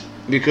Next?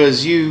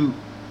 Because you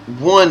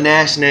won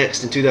Nash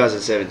Next in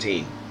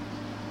 2017.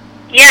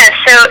 Yeah,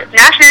 so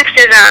Nash Next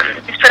is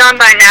it's put on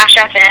by Nash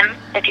FM,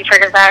 if you've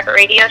heard of that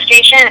radio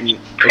station.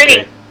 It's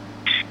pretty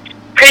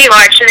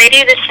large. So they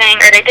do this thing,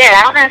 or they did.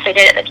 I don't know if they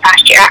did it this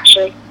past year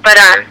actually, but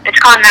it's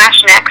called Nash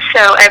Next.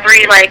 So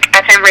every like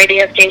FM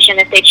radio station,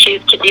 if they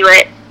choose to do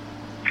it,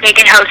 they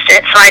can host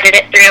it. So I did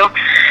it through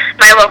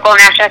my local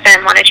Nash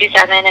FM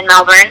 102.7 in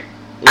Melbourne.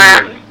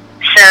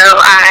 So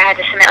I had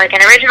to submit like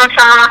an original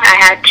song. I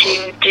had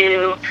to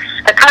do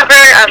a cover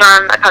of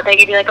they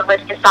give you like a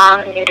list of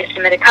songs and you had to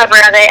submit a cover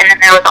of it, and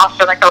then there was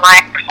also like a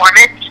live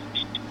performance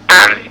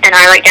in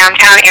our like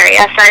downtown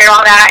area. So I did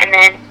all that, and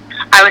then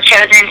I was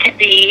chosen to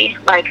be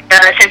like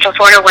the Central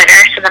Florida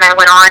winner. So then I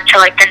went on to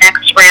like the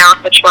next round,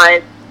 which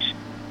was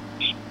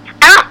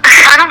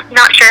I'm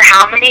not sure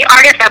how many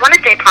artists. I want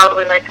to say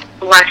probably like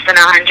less than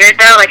 100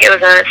 though. Like it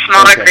was a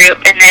smaller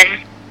group, and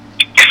then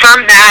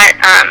from that,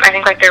 I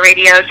think like the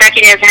radio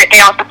executives, and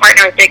they also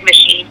partner with Big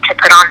Machine to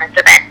put on this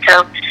event.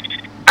 So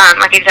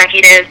like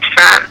executives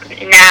from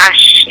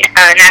Nash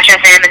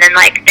FM, and then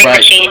like Big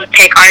Machine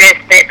pick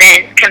artists that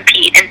then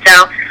compete. And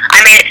so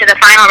I made it to the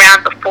final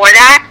round before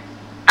that.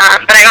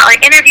 But I got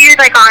like interviews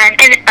like on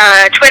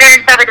Twitter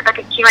and stuff. I did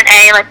like a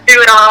Q&A like through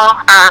it all.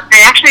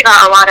 I actually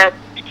got a lot of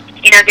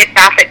good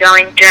traffic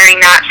going during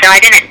that. So I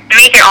didn't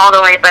make it all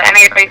the way, but I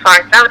made it pretty far.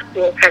 So that was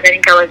cool because I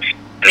think I was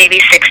maybe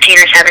 16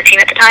 or 17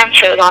 at the time.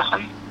 So it was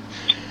awesome.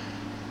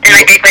 And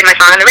like they played my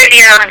song on the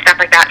radio and stuff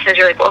like that. So it was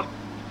really cool.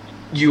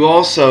 You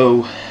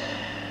also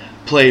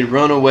played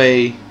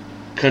Runaway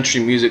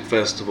Country Music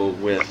Festival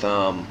with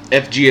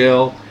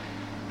FGL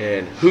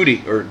and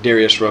Hootie, or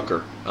Darius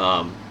Rucker.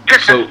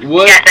 So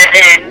what? Yes,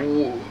 I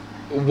did.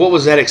 What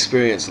was that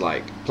experience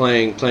like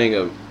playing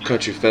a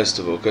country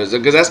festival? Because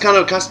that's kind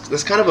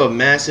of a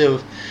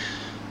massive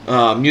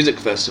music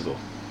festival.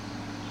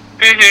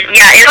 Mm-hmm.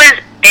 Yeah, it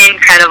was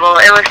incredible.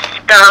 It was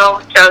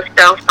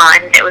so fun.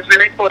 It was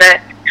really cool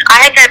to. I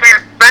had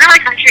never Runaway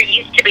Country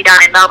used to be done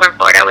in Melbourne,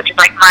 Florida, which is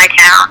like my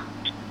town.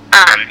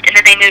 And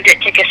then they moved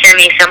it to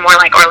Kissimmee, some more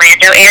like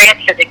Orlando area,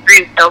 because it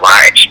grew so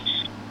large.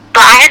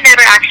 But I had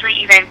never actually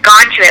even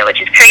gone to it, which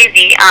is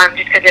crazy,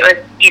 just because it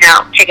was,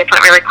 tickets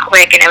went really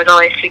quick, and it was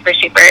always super,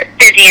 super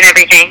busy and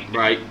everything.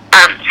 Right.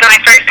 So my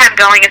first time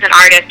going as an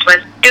artist was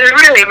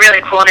really,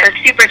 really cool, and it was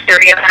super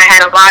surreal, and I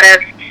had a lot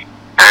of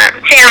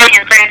family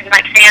and friends and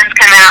like fans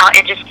come out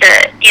and just to,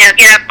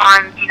 get up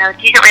on,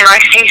 decently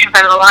large stage in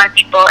front of a lot of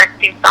people and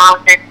sing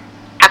songs and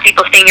have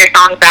people sing your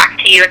songs back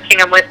to you and sing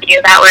them with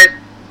you. That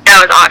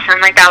was awesome.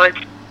 Like, that was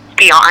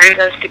beyond.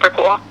 That was super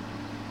cool.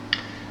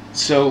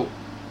 So,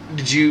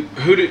 did you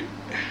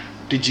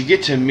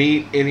get to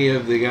meet any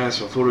of the guys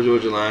from Florida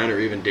Georgia Line or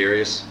even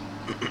Darius?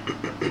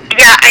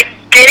 Yeah, I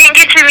didn't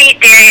get to meet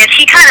Darius.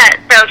 He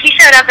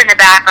showed up in the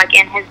back, like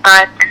in his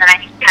bus, and then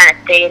I kind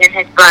of stayed in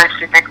his bus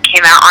and then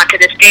came out onto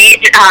the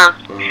stage.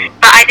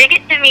 But I did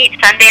get to meet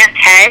Sundance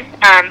Ted,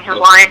 who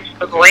won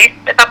The Voice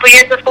a couple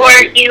years before.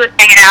 Right. He was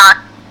hanging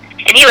out,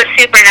 and he was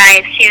super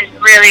nice. He was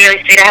really,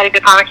 really sweet. I had a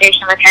good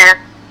conversation with him.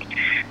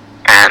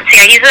 So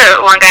yeah, he's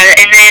a one guy.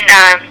 And then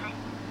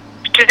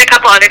there's a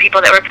couple other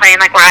people that were playing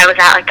like where I was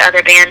at, like the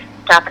other band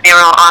stuff, and they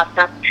were all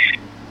awesome.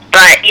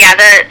 But yeah,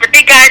 the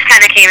big guys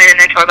kind of came in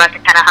their tour bus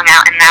and kind of hung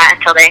out in that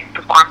until they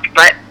performed.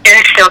 But it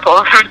was still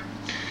cool.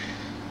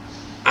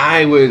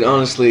 I would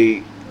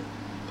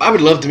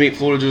love to meet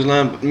Florida Georgia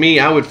Line, but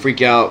I would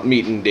freak out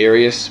meeting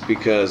Darius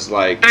because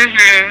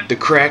the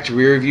cracked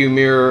rear view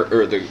mirror,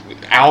 or the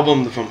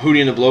album from Hootie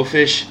and the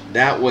Blowfish,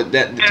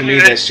 to me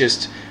that's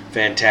just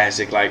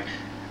fantastic. Like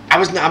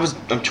I'm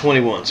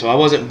 21, so I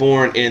wasn't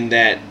born in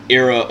that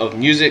era of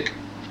music.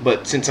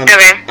 But since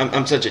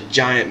I'm such a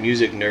giant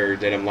music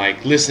nerd that I'm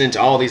like listening to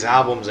all these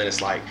albums, and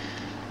it's like,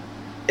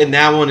 and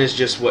that one is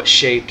just what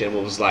shaped and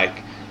was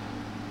like,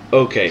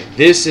 okay,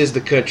 this is the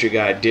country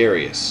guy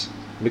Darius,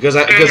 because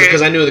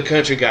I knew the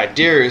country guy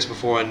Darius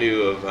before I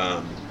knew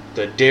of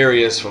the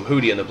Darius from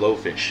Hootie and the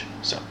Blowfish.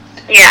 So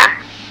yeah.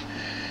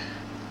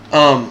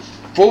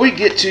 Before we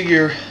get to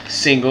your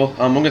single,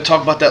 I'm going to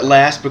talk about that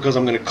last because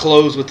I'm going to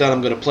close with that.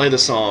 I'm going to play the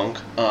song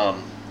at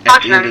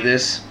the end of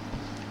this.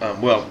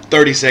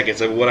 30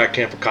 seconds of what I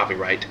can for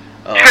copyright.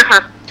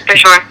 For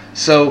sure.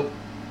 So,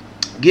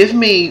 give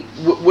me,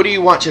 what are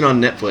you watching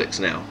on Netflix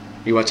now?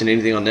 You watching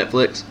anything on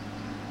Netflix?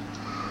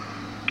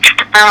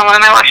 What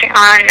am I watching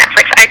on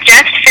Netflix? I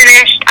just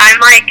finished,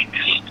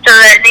 the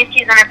new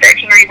season of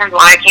 13 Reasons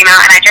Why came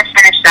out, and I just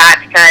finished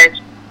that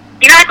because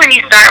you know, like when you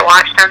start to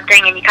watch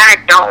something and you kind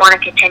of don't want to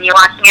continue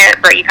watching it,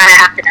 but you kind of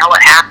have to know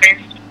what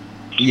happens.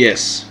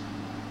 Yes.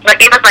 Like,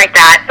 it was like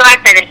that. So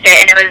I finished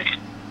it, and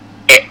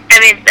I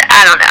mean,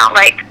 I don't know.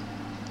 Like,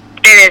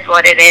 it is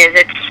what it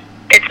is.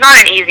 It's not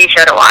an easy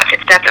show to watch.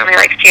 It's definitely,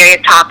 like,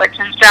 serious topics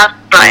and stuff.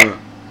 But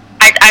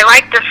I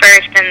liked the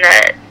first and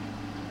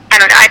I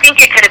don't know. I think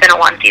it could have been a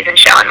one-season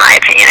show, in my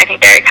opinion. I think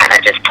they're kind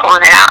of just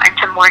pulling it out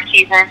into more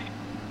seasons.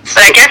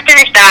 But I just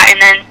finished that,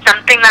 and then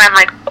something that I'm,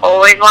 like,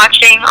 always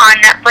watching on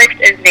Netflix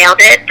is Nailed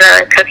It,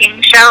 the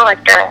cooking show,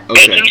 like the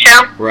baking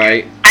show.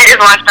 Right. I just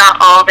watch that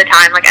all the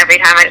time. Like, every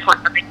time I just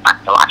want something fun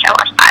to watch, I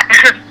watch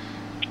that.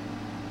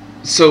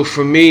 So,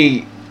 for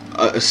me,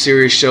 a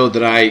serious show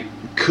that I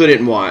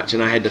couldn't watch,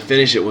 and I had to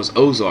finish it, was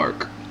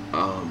Ozark.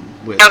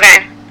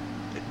 Okay.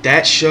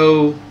 That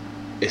show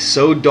is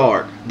so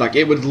dark. Like,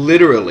 it would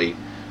literally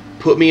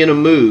put me in a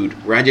mood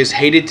where I just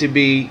hated to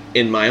be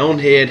in my own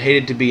head,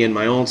 hated to be in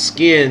my own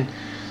skin,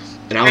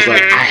 and I was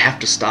like, I have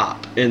to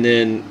stop. And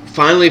then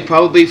finally,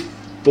 probably 4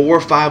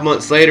 or 5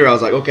 months later, I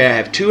was like, okay, I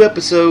have 2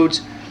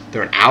 episodes,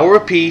 they're an hour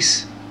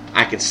apiece,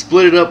 I can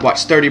split it up,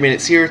 watch 30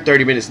 minutes here,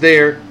 30 minutes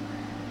there.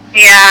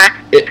 Yeah.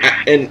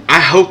 And I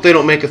hope they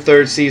don't make a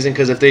 3rd season,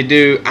 because if they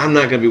do, I'm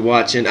not going to be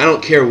watching. I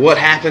don't care what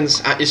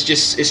happens, it's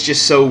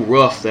just so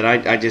rough that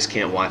I just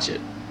can't watch it.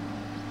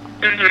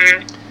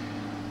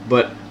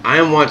 But I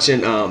am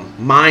watching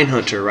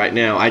Mindhunter right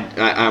now.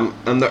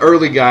 I'm the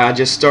early guy. I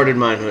just started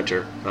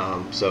Mindhunter.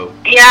 So.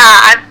 Yeah,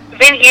 I've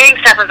been hearing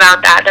stuff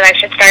about that I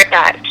should start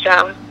that.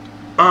 So.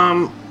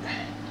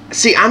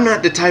 See, I'm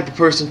not the type of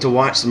person to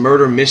watch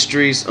murder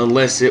mysteries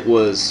unless it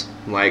was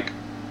like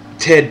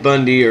Ted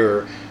Bundy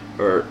or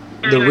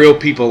the real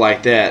people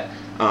like that.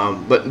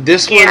 But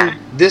this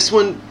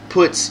one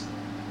puts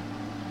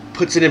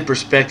it in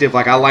perspective.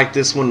 Like, I like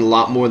this one a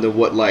lot more than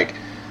what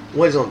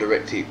is on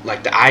DirecTV,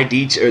 like the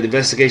ID or the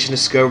Investigation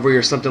Discovery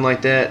or something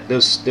like that.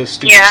 Those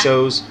stupid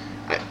shows.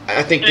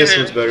 I think this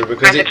one's better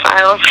because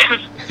Files.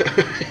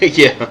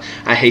 Yeah,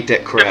 I hate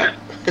that crap.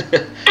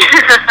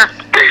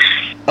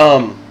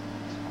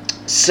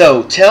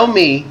 So tell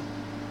me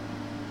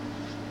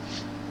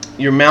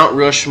your Mount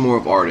Rushmore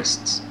of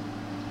artists.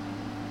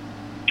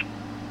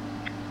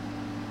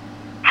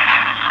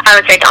 I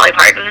would say Dolly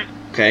Parton.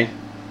 Okay.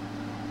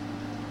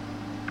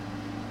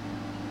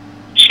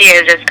 She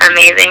is just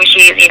amazing.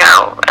 She's, an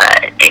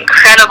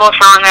incredible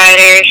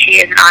songwriter.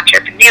 She is an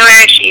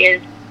entrepreneur. She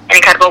is an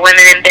incredible woman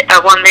in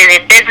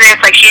business.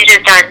 Like, she's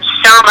just done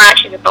so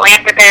much. She's a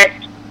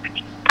philanthropist.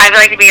 I would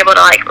like to be able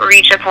to, like,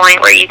 reach a point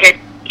where you could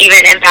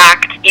even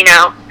impact,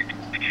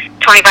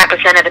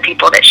 25% of the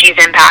people that she's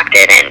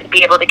impacted and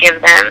be able to give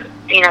them,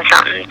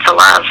 something to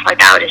love. Like,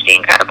 that would just be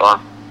incredible.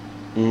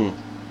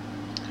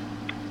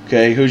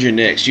 Okay, who's your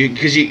next?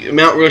 Because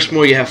Mount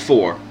Rushmore, you have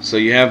 4. So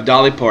you have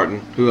Dolly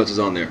Parton. Who else is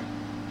on there?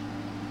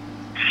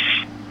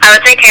 I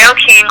would say Carole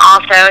King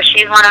also.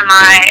 She's one of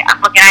my,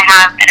 I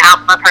have an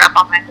album of her up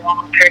on my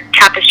wall, her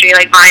tapestry,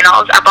 like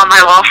vinyls up on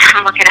my wall, so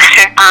I'm looking at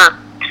her.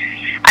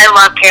 I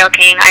love Carole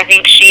King. I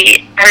think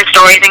her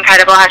story is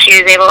incredible, how she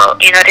was able,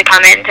 to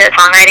come into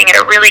songwriting at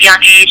a really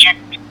young age and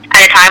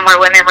at a time where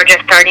women were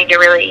just starting to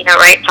really,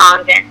 write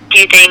songs and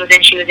do things,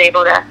 and she was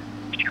able to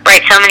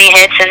write so many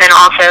hits and then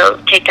also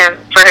take them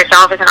for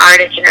herself as an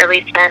artist and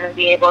release them and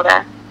be able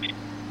to,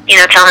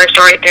 tell her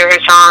story through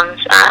her songs.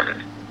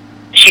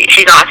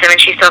 She's awesome, and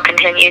she still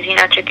continues,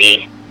 to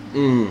be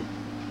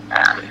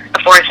a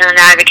force and an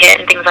advocate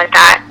and things like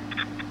that.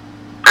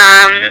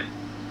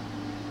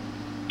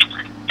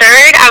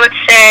 Third, I would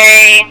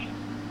say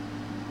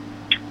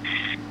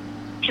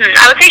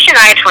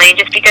Shania Twain,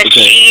 just because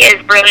she is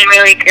really,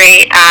 really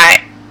great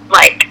at,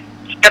 like,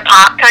 the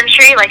pop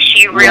country. Like,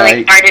 she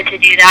really started to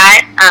do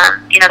that,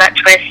 that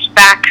twist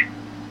back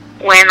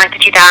when, like, the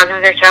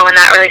 2000s or so, when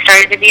that really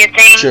started to be a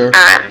thing. Sure.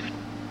 I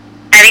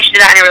think she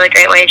did that in a really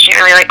great way. She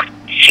really,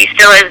 she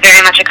still is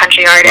very much a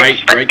country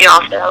artist, but she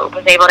also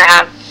was able to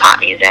have pop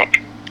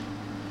music.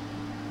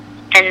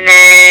 And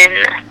then,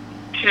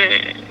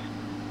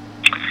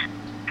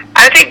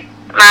 I would think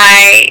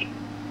my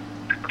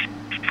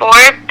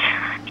 4th,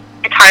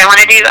 it's hard. I want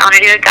to do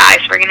a guy,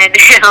 so we're going to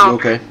do,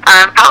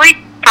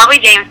 probably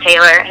James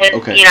Taylor. As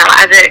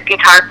a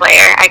guitar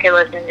player, I could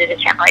listen to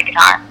just him play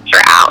guitar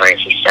for hours.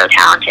 He's so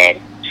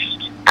talented.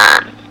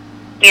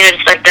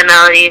 Just like the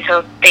melodies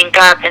he'll think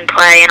up and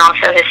play, and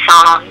also his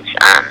songs.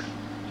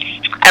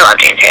 I love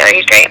James Taylor.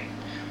 He's great.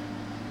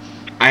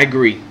 I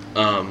agree.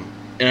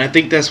 And I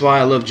think that's why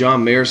I love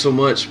John Mayer so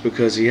much,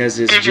 because he has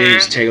this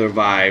James Taylor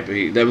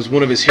vibe. That was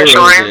one of his heroes,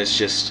 and it's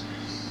just...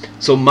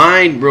 So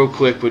mine, real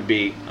quick, would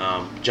be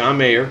John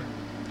Mayer.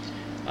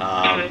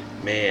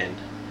 Man,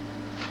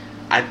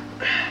 I'm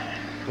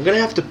going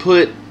to have to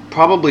put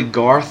probably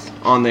Garth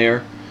on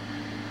there.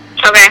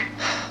 Okay.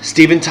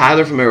 Steven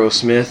Tyler from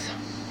Aerosmith.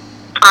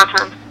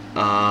 Awesome.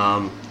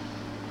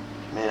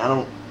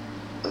 Man,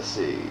 let's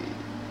see.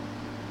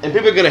 And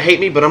people are going to hate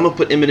me, but I'm going to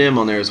put Eminem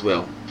on there as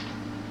well.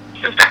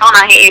 I'll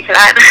not hate you for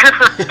that.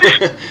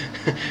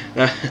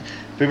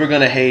 People are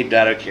going to hate.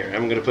 I don't care.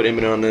 I'm going to put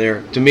Eminem on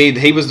there. To me,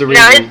 he was the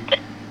reason.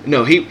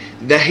 No, he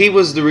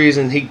was the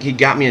reason he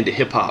got me into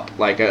hip hop.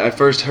 Like I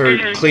first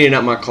heard Cleaning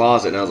Out My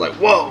Closet, and I was like,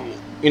 whoa,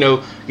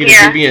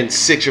 me being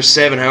 6 or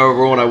 7,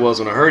 however old I was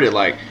when I heard it,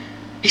 like,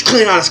 he's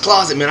cleaning out his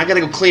closet, man. I gotta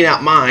go clean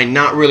out mine,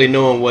 not really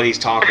knowing what he's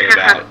talking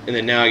about. And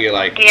then now you're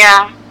like,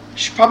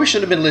 probably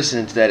should have been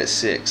listening to that at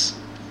 6.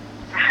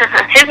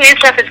 His new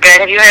stuff is good.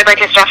 Have you heard like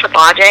his stuff with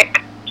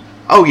Logic?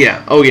 Oh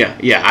yeah.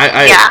 Yeah,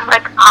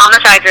 like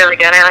Homicide's really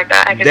good. I like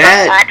that. I could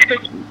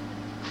that.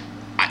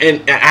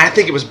 And I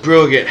think it was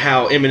brilliant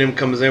how Eminem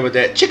comes in with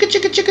that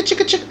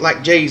chicka,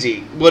 like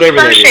Jay-Z, whatever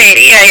so that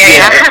shady. is.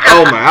 Yeah.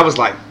 Oh my, I was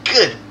like,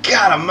 good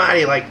God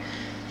Almighty, like,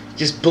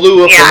 just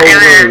blew up the whole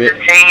world of it.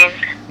 Insane.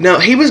 Now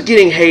he was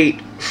getting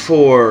hate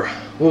for,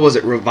 what was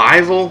it,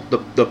 Revival?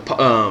 Let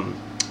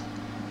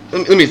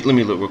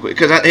me look real quick,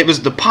 because it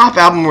was the pop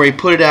album where he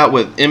put it out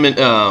with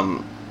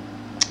Eminem.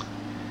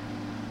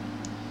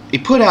 He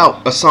put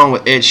out a song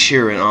with Ed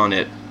Sheeran on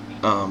it.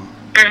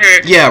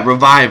 Yeah,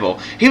 Revival.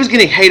 He was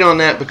getting hate on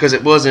that because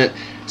it wasn't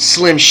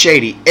Slim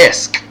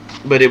Shady-esque,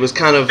 but it was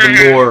kind of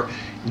the more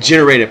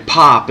generated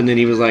pop. And then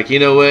he was like, you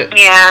know what?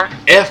 Yeah.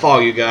 F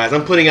all you guys.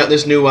 I'm putting out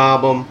this new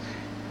album,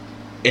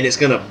 and it's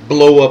gonna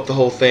blow up the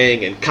whole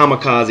thing. And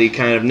Kamikaze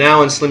kind of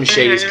now, and Slim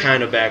Shady's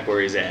kind of back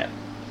where he's at.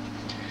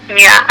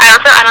 Yeah.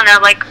 I don't know,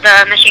 like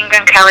the Machine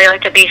Gun Kelly,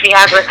 like the beef he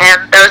has with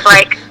him. Those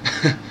like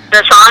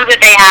the songs that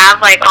they have,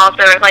 like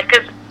also like,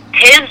 because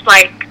his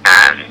like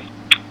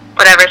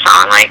whatever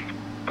song, like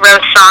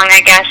roast song,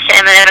 I guess, to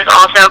Eminem is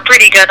also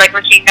pretty good, like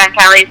Machine Gun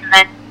Kelly's, and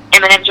then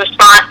Eminem's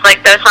response,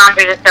 like those songs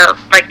are just so,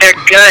 like, they're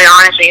good,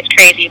 honestly, it's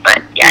crazy,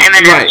 but yeah,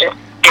 Eminem's just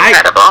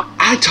incredible.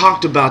 I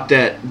talked about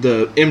that,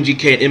 the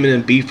MGK and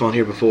Eminem beef on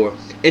here before,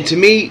 and to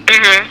me,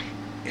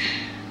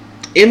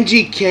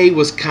 MGK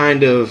was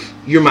kind of,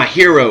 you're my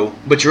hero,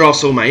 but you're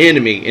also my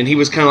enemy, and he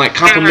was kind of like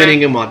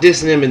complimenting him while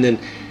dissing him, and then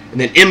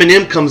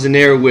Eminem comes in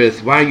there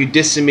with, why are you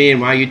dissing me, and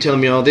why are you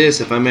telling me all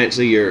this if I'm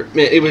actually your,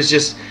 man, it was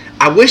just,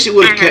 I wish it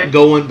would have kept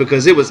going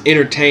because it was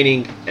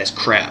entertaining as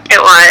crap.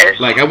 It was.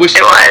 Like, I wish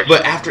it was.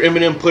 But after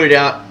Eminem put it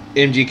out,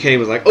 MGK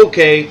was like,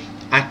 okay,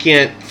 I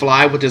can't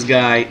fly with this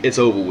guy, it's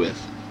over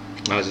with.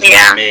 I was just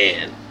like,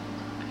 man.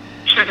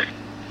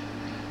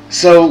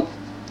 So,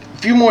 a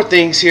few more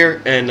things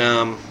here, and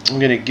I'm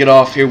going to get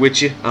off here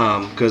with you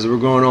because we're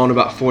going on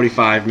about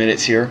 45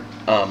 minutes here.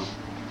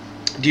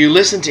 Do you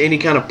listen to any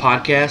kind of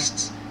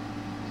podcasts?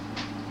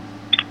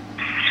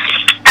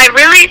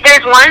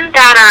 There's one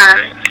that,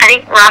 I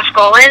think Ross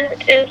Golan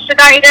is the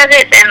guy who does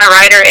it, and the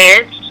writer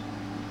is.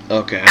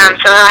 Okay.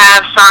 So they'll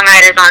have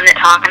songwriters on that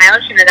talk, and I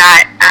listen to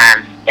that.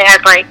 They had,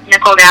 like,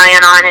 Nicole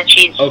Gallion on, and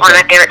she's one of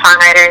my favorite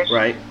songwriters.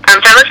 Right. So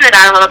I listen to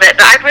that a little bit,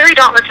 but I really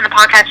don't listen to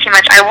podcasts too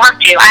much. I want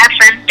to. I have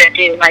friends that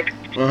do. Like,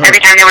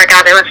 every time they work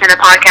out, they listen to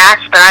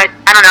podcasts, but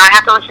I don't know. I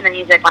have to listen to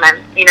music when I'm,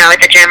 at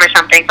the gym or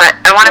something, but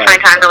I want to find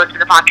time to listen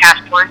to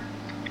podcasts more.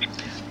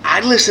 I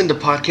listen to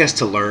podcasts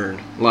to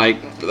learn. Like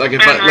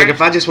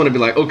if I just want to be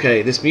like,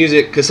 okay, this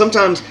music, because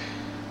sometimes,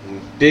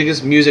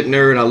 biggest music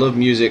nerd, I love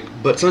music,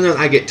 but sometimes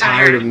I get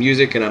tired of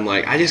music, and I'm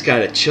like, I just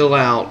gotta chill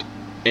out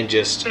and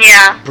just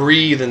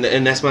breathe, and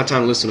that's my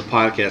time to listen to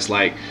podcasts.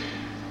 Like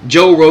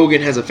Joe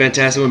Rogan has a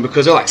fantastic one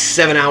because they're like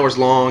 7 hours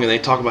long, and they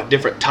talk about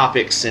different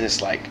topics, and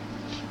it's like,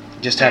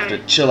 just have to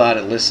chill out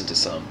and listen to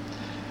some.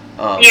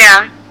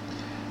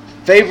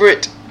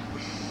 Favorite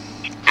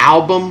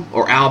album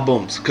or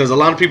albums? Because a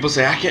lot of people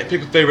say I can't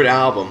pick a favorite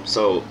album.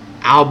 So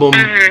album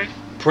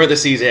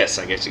parentheses S,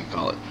 I guess you could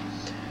call it.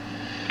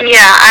 Yeah,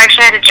 I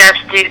actually had to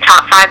just do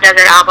top 5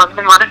 desert albums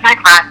in one of my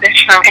classes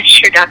for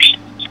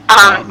introductions.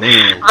 Oh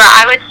man! But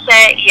I would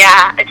say,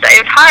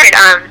 it's hard.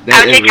 I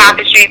would say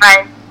Tapestry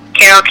by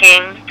Carole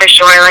King for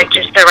sure. Like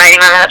just the writing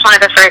on that. That's one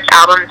of the first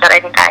albums that I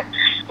think I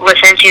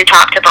listened to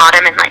top to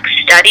bottom and like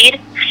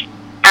studied.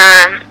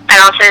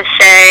 I'd also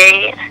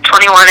say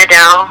 21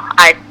 Adele.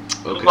 I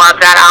love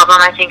that album.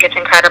 I think it's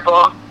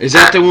incredible. Is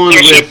that the one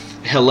with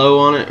Hello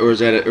on it, or is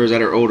that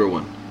her older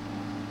one?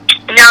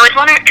 No, it's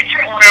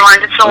her older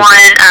one. It's the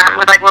one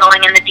with like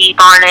Rolling in the Deep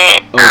on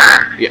it.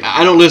 Okay. Yeah,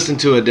 I don't listen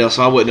to Adele,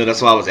 so I wouldn't know.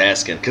 That's why I was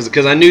asking,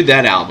 because I knew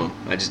that album.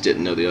 I just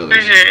didn't know the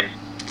others.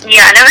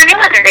 Yeah, no, her new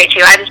ones are great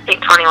too. I just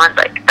think 21's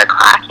like a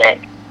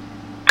classic.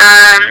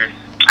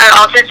 I'd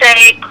also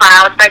say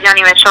Clouds by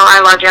Joni Mitchell.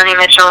 I love Joni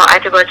Mitchell.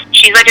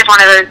 She's like just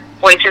one of those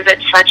voices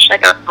that's such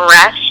like a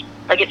breath.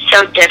 Like it's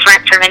so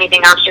different from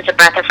anything else, just a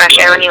breath of fresh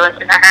air when you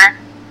listen to her.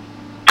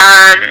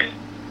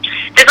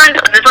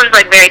 This one's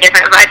like very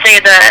different, but I'd say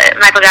the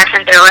Michael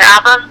Jackson Thriller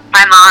album.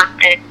 My mom,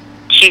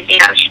 she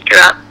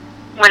grew up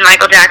when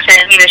Michael Jackson,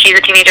 she's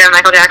a teenager and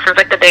Michael Jackson's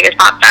like the biggest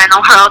pop star in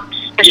the world,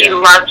 so she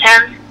loves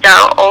him. So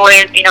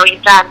always, we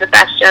used to have the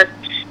best of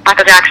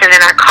Michael Jackson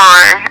in our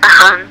car,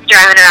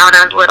 driving around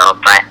when I was little,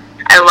 but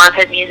I love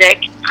his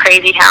music.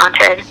 Crazy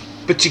talented.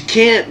 But you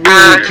can't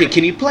really,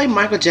 can you play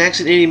Michael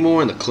Jackson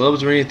anymore in the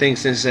clubs or anything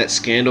since that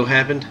scandal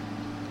happened?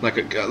 Are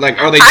they playing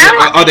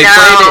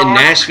it in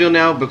Nashville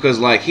now? Because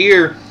like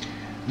here,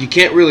 you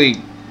can't really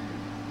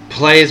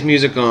play his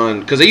music on,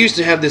 because they used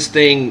to have this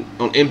thing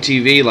on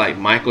MTV like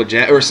Michael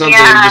Jackson or something,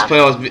 and just play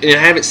all his, and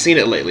I haven't seen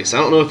it lately, so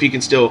I don't know if you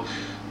can still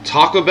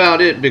talk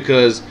about it?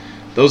 Because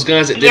those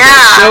guys that did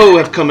that show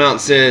have come out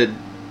and said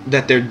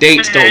that their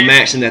dates don't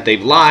match and that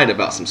they've lied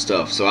about some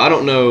stuff. So I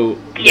don't know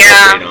the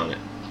update on it.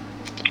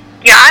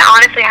 Yeah, I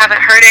honestly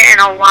haven't heard it in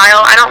a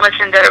while. I don't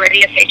listen to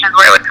radio stations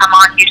where it would come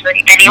on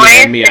usually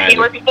anyway. Yeah, if he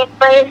was a good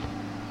place.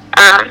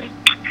 I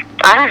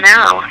don't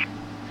know.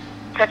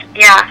 I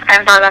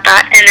haven't thought about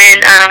that. And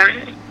then,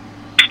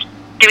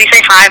 did we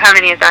say 5? How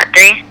many is that?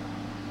 3?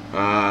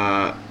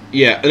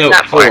 Yeah, no,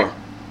 4.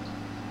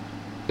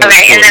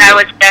 Okay, and then I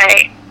would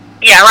say,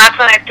 last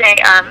one I'd say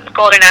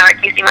Golden Hour,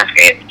 Casey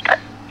Musgraves.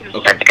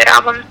 That's a good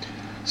album.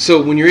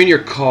 So when you're in your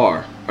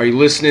car, are you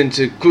listening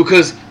to...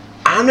 Because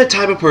I'm the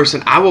type of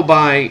person, I will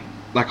buy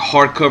like a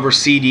hardcover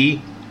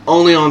CD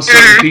only on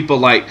certain people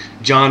like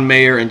John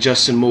Mayer and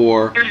Justin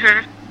Moore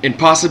and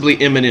possibly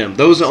Eminem.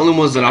 Those are the only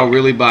ones that I'll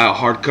really buy a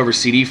hardcover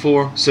CD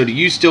for. So do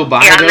you still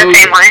buy those? Yeah, I'm the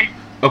same way.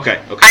 Okay.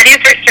 I do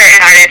for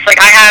certain artists. Like,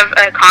 I have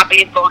a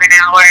copy of Golden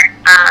Hour.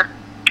 I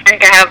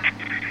think I have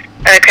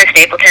a Chris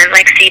Stapleton,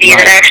 CD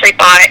that I actually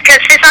bought.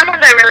 Because for some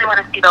ones, I really want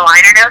to see the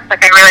liner notes.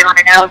 Like, I really want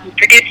to know who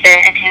produced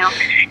it and who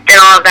did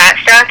all of that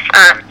stuff.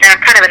 And I'm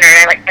kind of a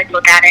nerd. I like to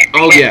look at it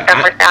and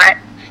stuff like that.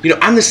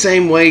 I'm the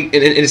same way, and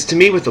it's to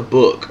me with a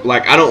book.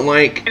 Like, I don't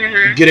like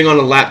getting on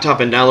a laptop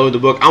and download the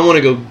book. I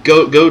want to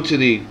go to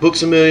the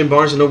Books A Million,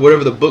 Barnes & Noble,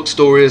 whatever the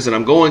bookstore is, and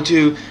I'm going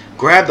to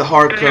grab the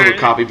hardcover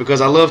copy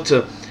because I love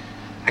to...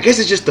 I guess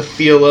it's just the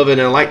feel of it,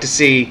 and I like to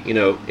see,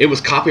 it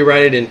was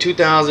copyrighted in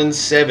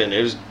 2007.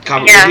 It was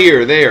copyrighted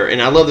here or there,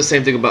 and I love the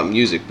same thing about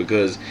music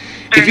because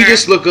if you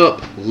just look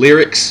up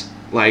lyrics,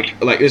 like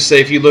let's say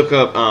if you look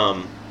up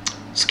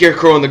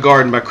 "Scarecrow in the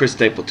Garden" by Chris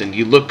Stapleton,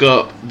 you look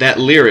up that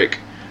lyric,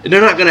 and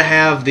they're not going to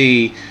have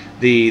the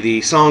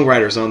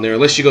songwriters on there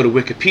unless you go to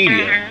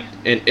Wikipedia.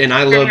 And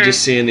I love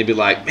just seeing they'd be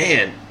like,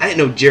 man, I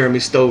didn't know Jeremy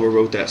Stover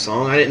wrote that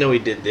song. I didn't know he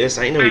did this.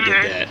 I didn't know he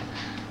did that.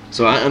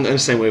 So I'm the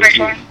same way with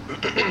you.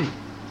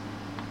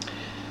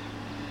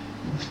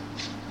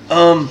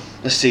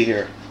 Let's see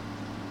here.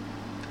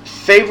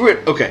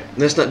 Favorite... Okay,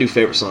 let's not do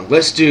favorite song.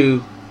 Let's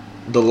do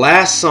the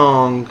last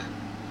song.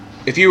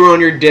 If you were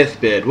on your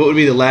deathbed, what would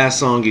be the last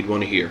song you'd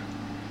want to hear?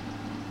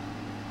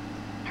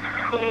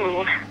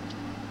 Ooh.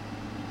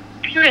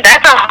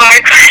 That's a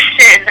hard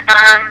question.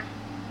 I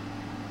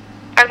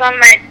don't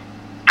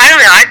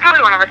know. I'd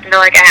probably want to listen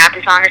to a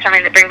happy song or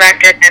something that bring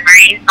back good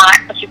memories, not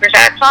a super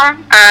sad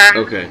song.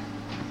 Okay.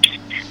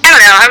 I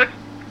don't know.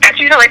 That's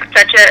usually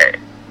such a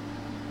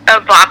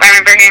bop. I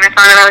remember hearing the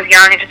song when I was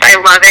young, and I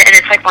love it, and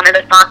it's one of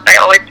the songs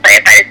I always play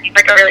if I just need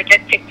a really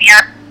good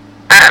pick-me-up.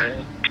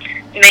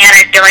 Man,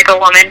 I Feel Like a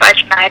Woman by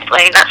Shania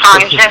Twain. That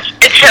song is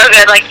it's so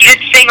good. You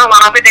just sing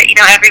along with it,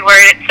 every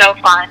word. It's so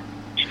fun.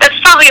 That's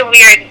probably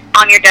weird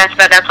on your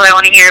deathbed. That's what I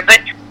want to hear.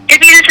 But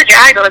if you just a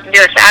drag, go listen to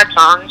a sad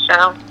song,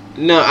 so...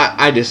 No,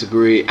 I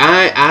disagree.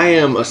 I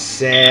am a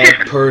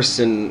sad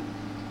person.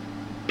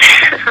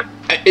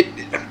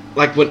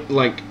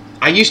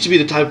 I used to be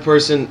the type of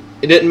person,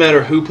 it didn't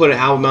matter who put an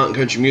album out in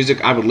country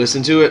music, I would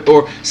listen to it.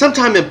 Or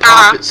sometime in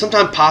pop,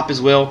 sometime pop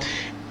as well.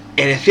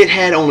 And if it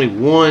had only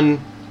one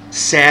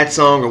sad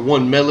song or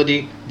one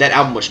melody, that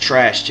album was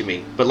trash to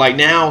me. But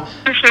now,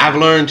 I've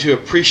learned to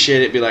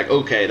appreciate it, be like,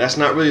 okay, that's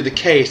not really the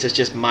case, that's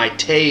just my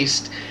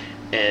taste.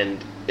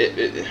 And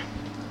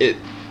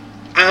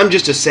I'm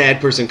just a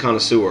sad person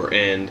connoisseur,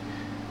 and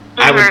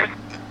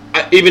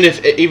even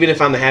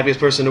if I'm the happiest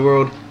person in the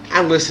world,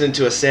 I'm listening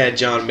to a sad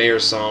John Mayer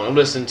song. I'm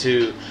listening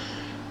to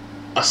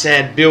a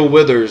sad Bill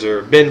Withers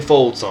or Ben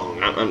Folds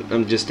song.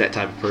 I'm just that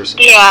type of person.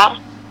 Yeah.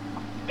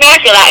 I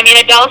feel that.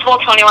 Adele's Whole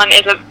 21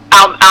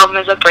 album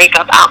is a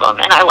breakup album,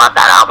 and I love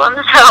that album,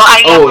 so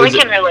I definitely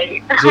can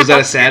relate. So is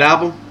that a sad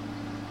album?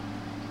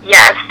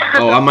 Yes.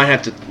 I might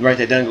have to write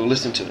that down and go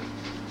listen to it.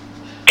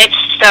 It's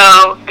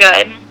so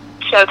good.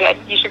 So good.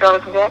 You should go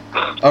listen to it.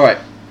 All right.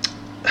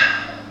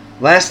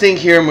 Last thing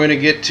here, I'm going to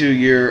get to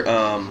your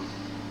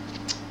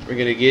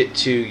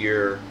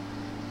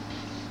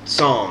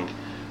song.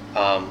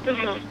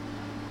 I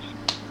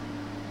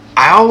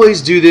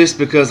always do this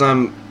because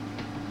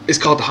it's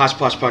called the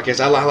Hodgepodge Podcast.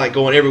 I like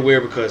going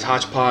everywhere because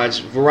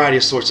hodgepodge, variety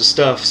of sorts of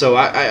stuff. So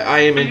I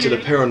am into the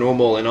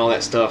paranormal and all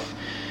that stuff.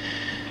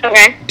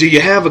 Okay. Do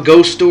you have a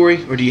ghost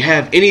story, or do you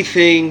have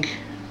anything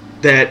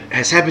that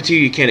has happened to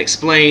you can't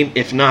explain?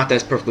 If not,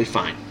 that's perfectly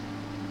fine.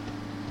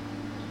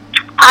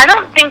 I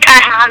don't think I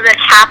have this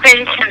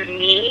happen to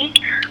me,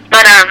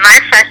 but my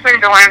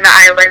freshman dorm that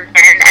I lived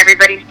in,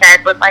 everybody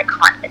said was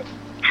haunted.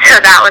 So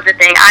that was the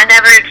thing. I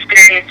never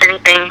experienced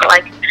anything,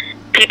 but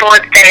people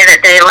would say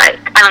that they I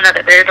don't know,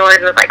 that their doors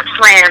would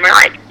slam or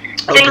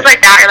things like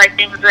that, or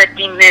things would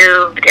be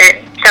moved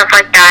and stuff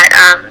like that.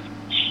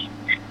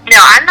 No,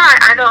 I'm not.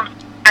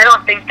 I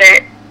don't think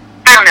that.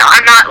 I don't know.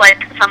 I'm not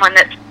someone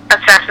that's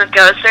obsessed with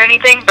ghosts or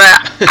anything,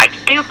 but I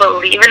do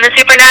believe in the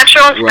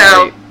supernatural.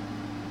 So,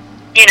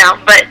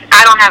 but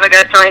I don't have a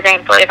ghost story.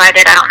 Thankfully, if I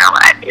did, I don't know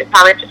what I'd do.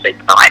 Probably just leave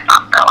the lights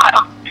on for a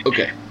while.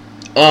 Okay.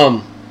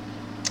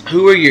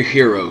 Who are your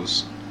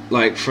heroes?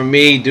 For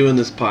me, doing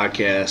this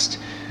podcast,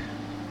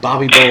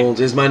 Bobby Bones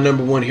is my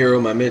number one hero,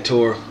 my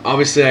mentor.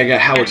 Obviously, I got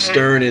Howard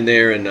Stern in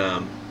there, and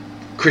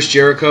Chris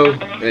Jericho.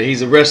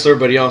 He's a wrestler,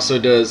 but he also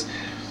does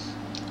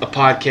a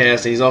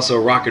podcast, and he's also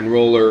a rock and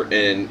roller.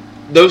 And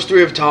those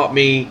three have taught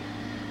me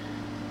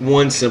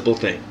one simple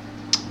thing.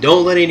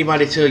 Don't let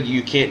anybody tell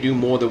you can't do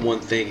more than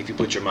one thing if you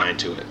put your mind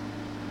to it.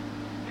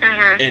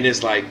 And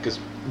it's like, because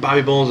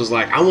Bobby Bones was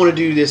like, I want to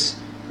do this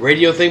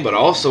radio thing, but I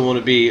also want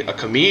to be a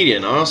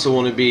comedian. I also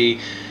want to be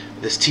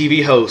this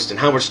TV host. And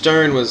Howard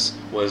Stern was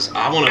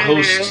I want to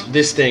host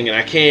this thing, and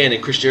I can.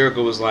 And Chris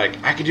Jericho was like,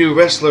 I could do a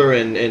wrestler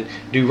and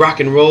do rock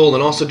and roll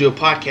and also do a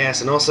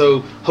podcast and also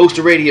host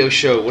a radio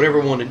show,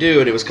 whatever I want to do.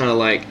 And it was kind of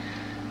like,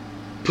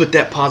 put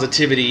that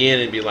positivity in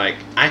and be like,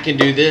 I can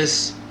do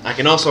this. I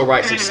can also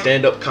write some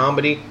stand-up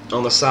comedy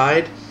on the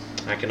side.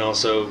 I can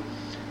also,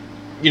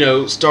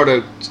 start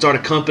a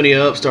company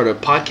up, start a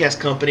podcast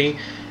company,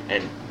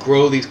 and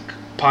grow these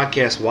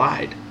podcasts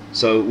wide.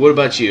 So what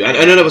about you? I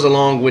know that was a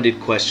long-winded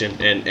question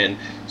and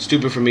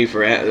stupid for me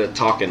for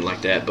talking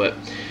like that, but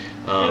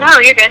no,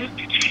 you're good.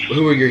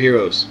 Who are your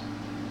heroes?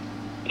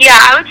 Yeah,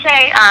 I would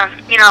say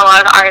a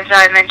lot of the artists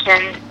that I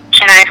mentioned,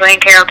 Shania Twain,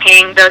 Carole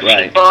King, those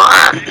people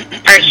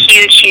are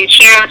huge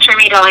heroes for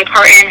me. Dolly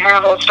Parton,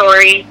 her whole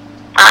story.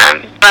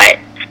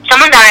 But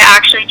someone that I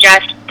actually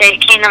they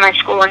came to my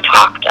school and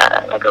talked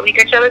like a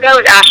week or so ago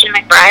was Ashton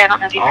McBride. I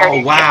don't know if you've heard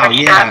of her. Oh wow,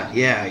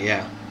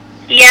 yeah.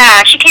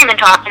 Yeah, she came and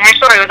talked, and her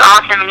story was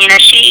awesome.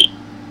 And, she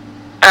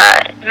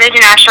moved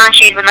to Nashville, and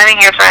she'd been living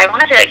here for, I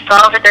want to say,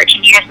 12 or 13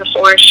 years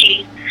before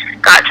she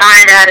got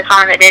signed to have a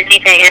song that did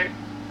anything. And,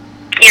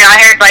 I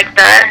heard,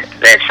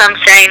 there's some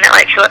saying that,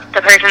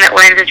 the person that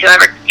wins is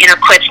whoever,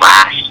 quits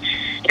last.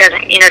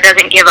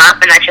 Doesn't give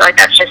up, and I feel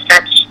like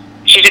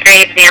she's a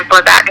great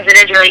example of that, because it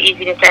is really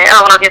easy to say,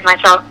 oh, I'll give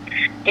myself,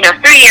 3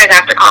 years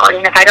after college,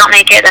 and if I don't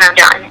make it, then I'm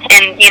done.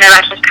 And,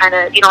 that's just kind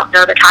of, you don't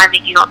know the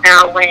timing, you don't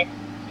know when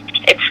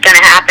it's going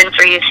to happen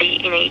for you, so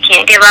you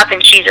can't give up, and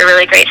she's a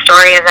really great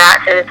story of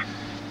that. So it's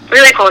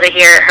really cool to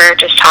hear her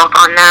just talk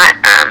on that.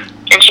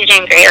 And she's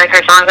doing great. Like her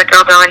songs, like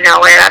 "Girl Going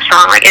Nowhere," that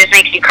song, it just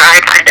makes you cry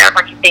kind of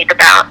when you think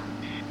about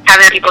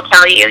having people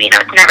tell you,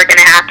 it's never going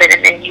to happen,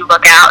 and then you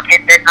look out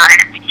and there's not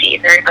an empty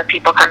seat, there's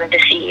people coming to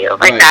see you,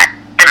 like that.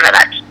 I don't know,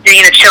 that's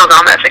chills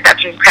almost. Like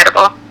that's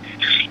incredible.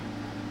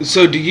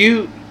 So do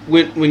you,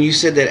 when you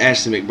said that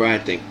Ashton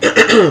McBride thing?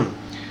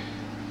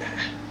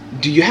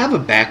 Do you have a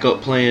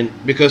backup plan?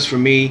 Because for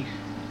me,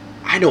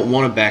 I don't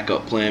want a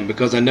backup plan,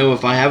 because I know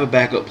if I have a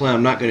backup plan,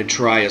 I'm not going to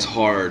try as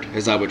hard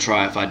as I would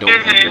try if I don't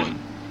have one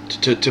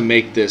to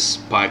make this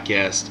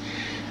podcast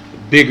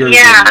bigger.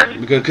 Yeah.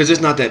 Because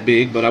it's not that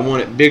big, but I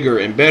want it bigger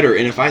and better.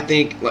 And if I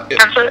think,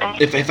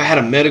 if I had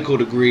a medical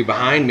degree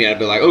behind me, I'd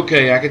be like,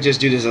 okay, I could just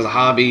do this as a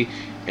hobby.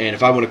 And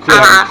if I want to quit,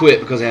 I can quit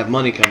because I have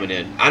money coming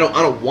in. I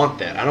don't want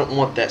that. I don't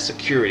want that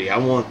security. I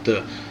want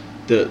the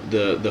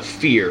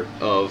fear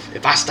of,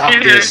 if I stop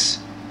this,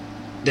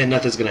 then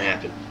nothing's going to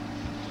happen.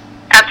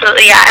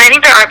 Absolutely, yeah. And I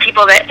think there are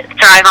people that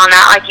thrive on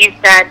that, like you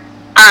said.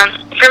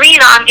 For me,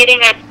 I'm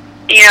getting a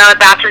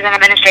bachelor's in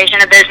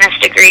administration, a business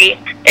degree.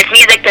 It's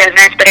music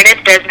business, but it is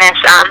business.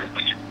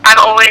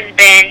 I've always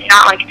been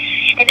not like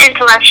an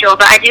intellectual,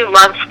 but I do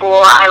love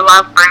school. I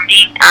love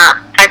learning.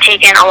 I've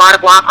taken a lot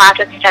of law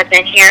classes since I've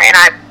been here, and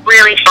I've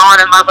really fallen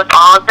in love with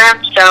all of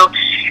them. So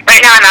right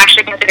now I'm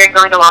actually considering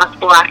going to law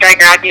school after I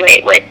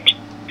graduate, which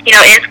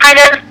is kind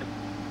of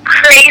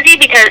crazy,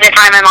 because if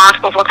I'm in law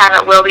school full time,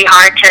 it will be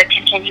hard to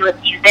continue with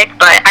music.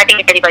 But I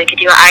think if anybody could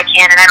do it, I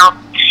can, and I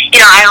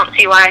don't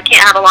see why I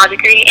can't have a law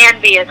degree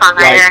and be a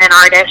songwriter and an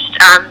artist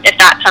if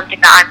that's something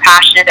that I'm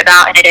passionate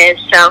about, and it is.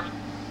 So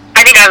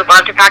I think I would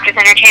love to practice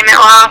entertainment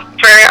law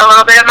for a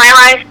little bit of my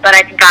life, but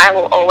I think I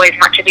will always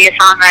want to be a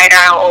songwriter.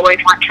 I'll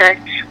always want to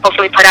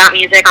hopefully put out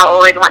music. I'll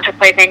always want to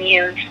play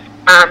venues.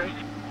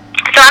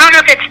 So I don't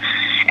know if it's,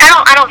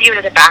 I don't view it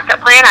as a backup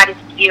plan. I just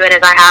view it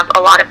as I have a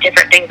lot of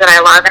different things that I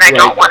love, and I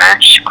don't want to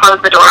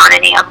close the door on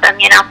any of them,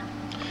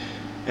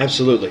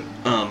 Absolutely.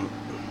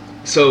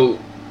 So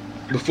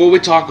before we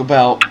talk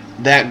about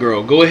that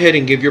girl, go ahead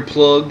and give your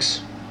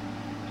plugs.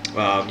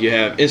 You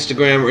have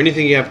Instagram or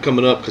anything you have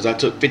coming up, because I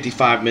took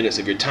 55 minutes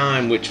of your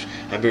time, which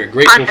I'm very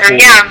grateful for.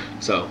 Yeah.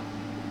 So.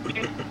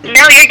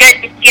 No, you're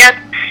good. Yep.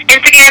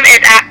 Instagram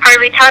is at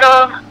Carli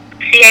Tuttle,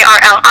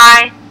 CarliTuttle.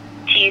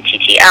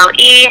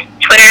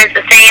 Twitter is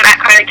the same, at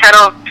Carli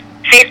Tuttle.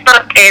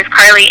 Facebook is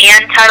Carli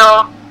and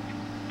Tuttle.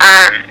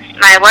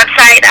 My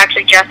website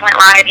actually just went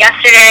live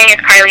yesterday.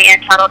 It's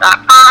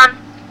CarliandTuttle.com.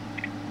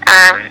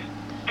 I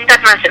think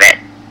that's most of it.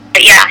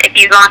 But yeah, if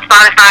you go on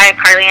Spotify,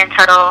 Carli and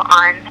Tuttle,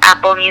 on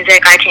Apple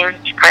Music, iTunes,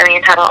 Carli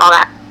and Tuttle, all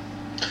that.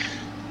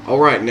 All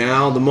right,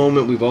 now the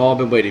moment we've all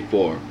been waiting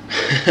for.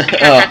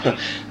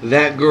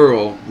 That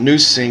Girl, new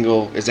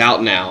single, is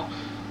out now.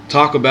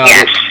 Talk about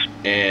it,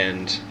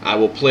 and I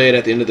will play it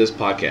at the end of this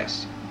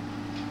podcast.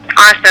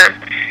 Awesome.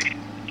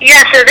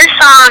 Yeah, so this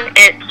song,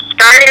 it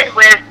started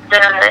with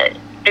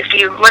if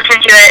you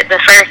listen to it, the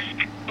first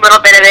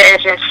little bit of it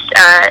is just,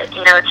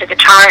 it's a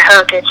guitar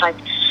hook. It's like,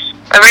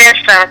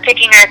 riff,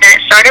 picking riff, and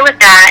it started with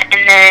that,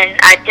 and then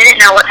I didn't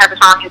know what type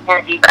of song he was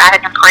going to do, but I had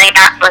been playing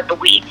that for like a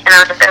week, and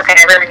I was like, okay,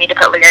 I really need to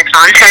put lyrics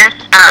on this.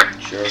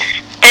 Sure.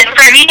 And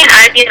for me, an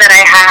idea that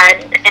I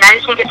had, and I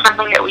just think it's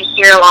something that we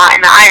hear a lot,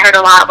 and that I heard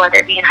a lot,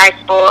 whether it be in high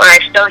school or I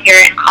still hear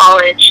it in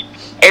college,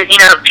 is, you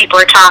know, people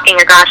are talking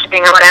or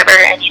gossiping or whatever,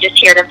 and you just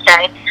hear them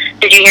say,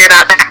 did you hear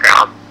about that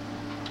girl?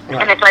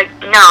 And it's like,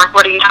 no,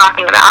 what are you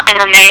talking about? And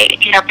then they,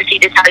 you know,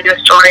 proceed to tell you a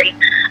story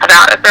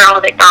about a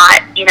girl that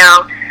got, you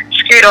know,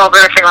 screwed over,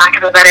 for lack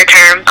of a better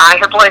term, by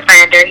her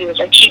boyfriend, or he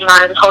was like cheating on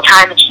her this whole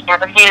time and she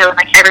never knew, and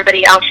like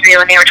everybody else knew,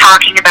 and they were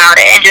talking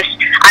about it, and just,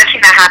 I've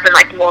seen that happen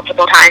like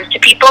multiple times to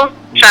people.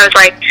 So I was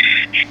like,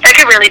 that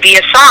could really be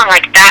a song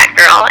like That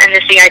Girl, and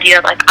just the idea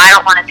of like, I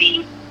don't want to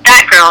be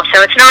that girl.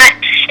 So it's not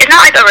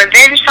like a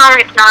revenge song,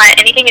 it's not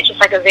anything, it's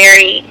just like a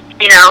very,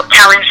 you know,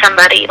 telling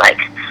somebody like,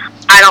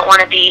 I don't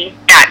want to be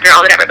that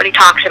girl that everybody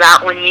talks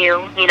about when you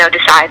know,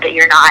 decide that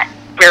you're not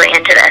really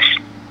into this.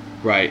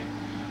 Right.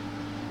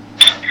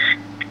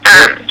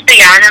 So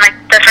yeah, and then like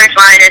the first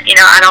line is, you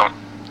know, I don't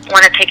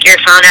want to pick your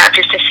phone up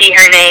just to see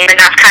her name, and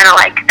that's kind of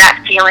like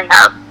that feeling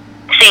of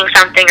seeing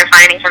something or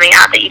finding something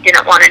out that you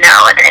didn't want to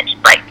know, and then it's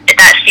like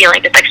that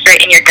feeling just like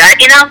straight in your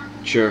gut, you know?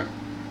 Sure.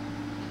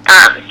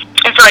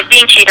 And so like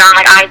being cheated on,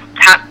 like I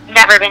have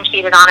never been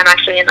cheated on. I'm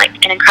actually in like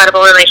an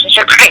incredible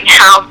relationship right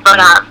now,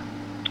 but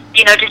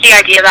you know, just the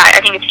idea that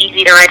I think it's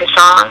easy to write a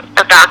song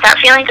about that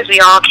feeling, because we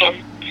all can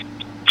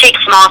take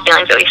small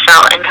feelings that we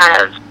felt and kind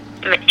of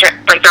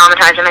like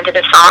dramatize them into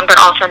this song, but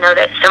also know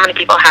that so many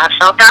people have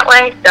felt that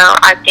way. So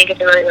I think it's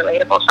a really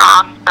relatable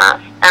song.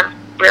 I'm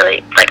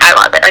really, like, I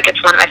love it. Like,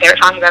 it's one of my favorite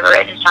songs I've ever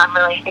written, so I'm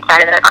really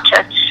excited that I got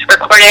to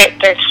record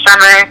it this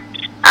summer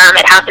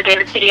at House of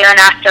David Studio in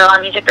Nashville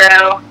on Music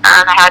Row.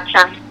 I had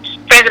some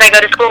friends that I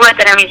go to school with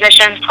that are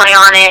musicians play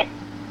on it,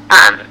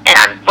 and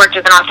I've worked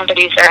with an awesome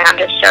producer, and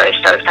I'm just so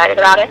excited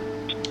about it.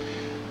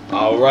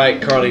 All right,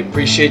 Carli,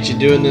 appreciate you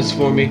doing this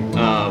for me.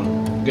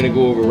 I'm going to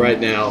go over right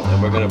now,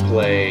 and we're going to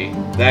play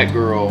That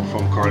Girl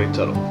from Carli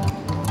Tuttle.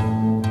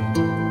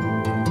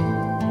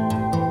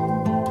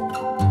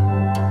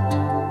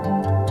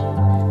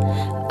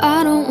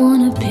 I don't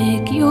want to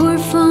pick your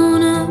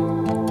phone up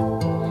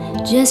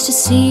just to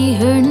see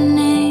her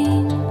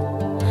name.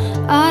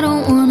 I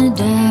don't want to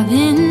dive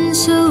in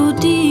so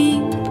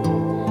deep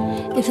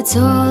if it's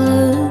all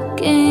a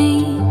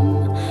game.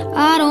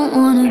 I don't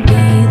want to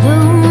be the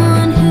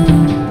one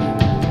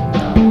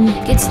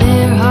who gets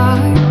their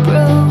heart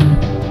broke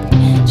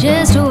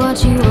just to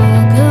watch you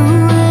walk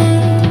away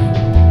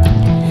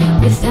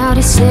without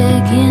a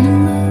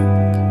second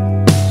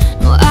look.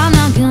 No, I'm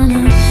not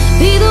gonna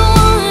be the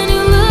one who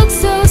looks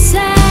so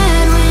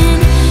sad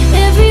when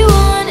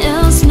everyone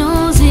else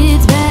knows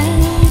it's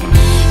bad.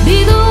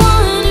 Be the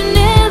one who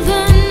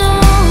never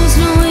knows.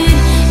 No, it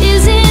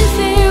isn't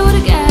fair what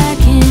a guy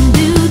can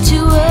do to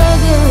a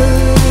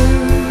girl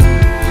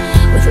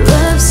with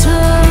love so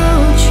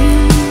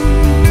true.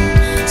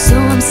 So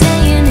I'm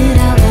saying it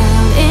out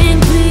loud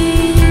and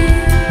clear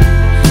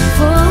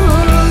for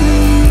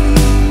you.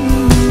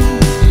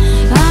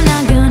 I'm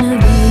not gonna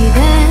be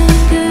that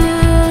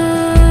girl.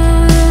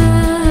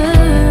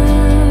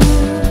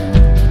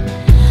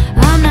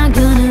 I'm not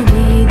gonna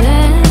be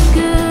that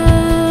girl.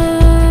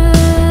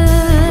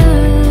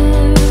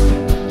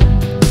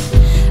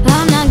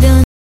 I'm not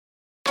gonna.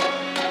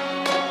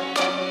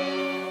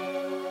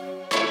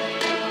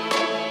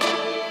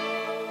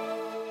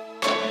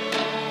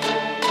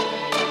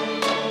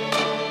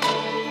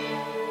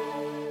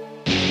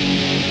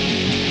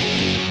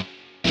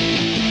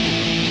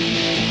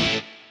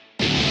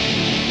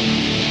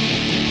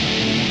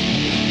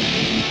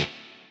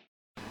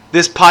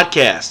 This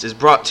podcast is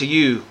brought to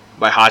you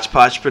by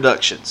Hodgepodge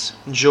Productions.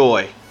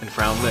 Enjoy and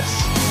frown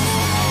less.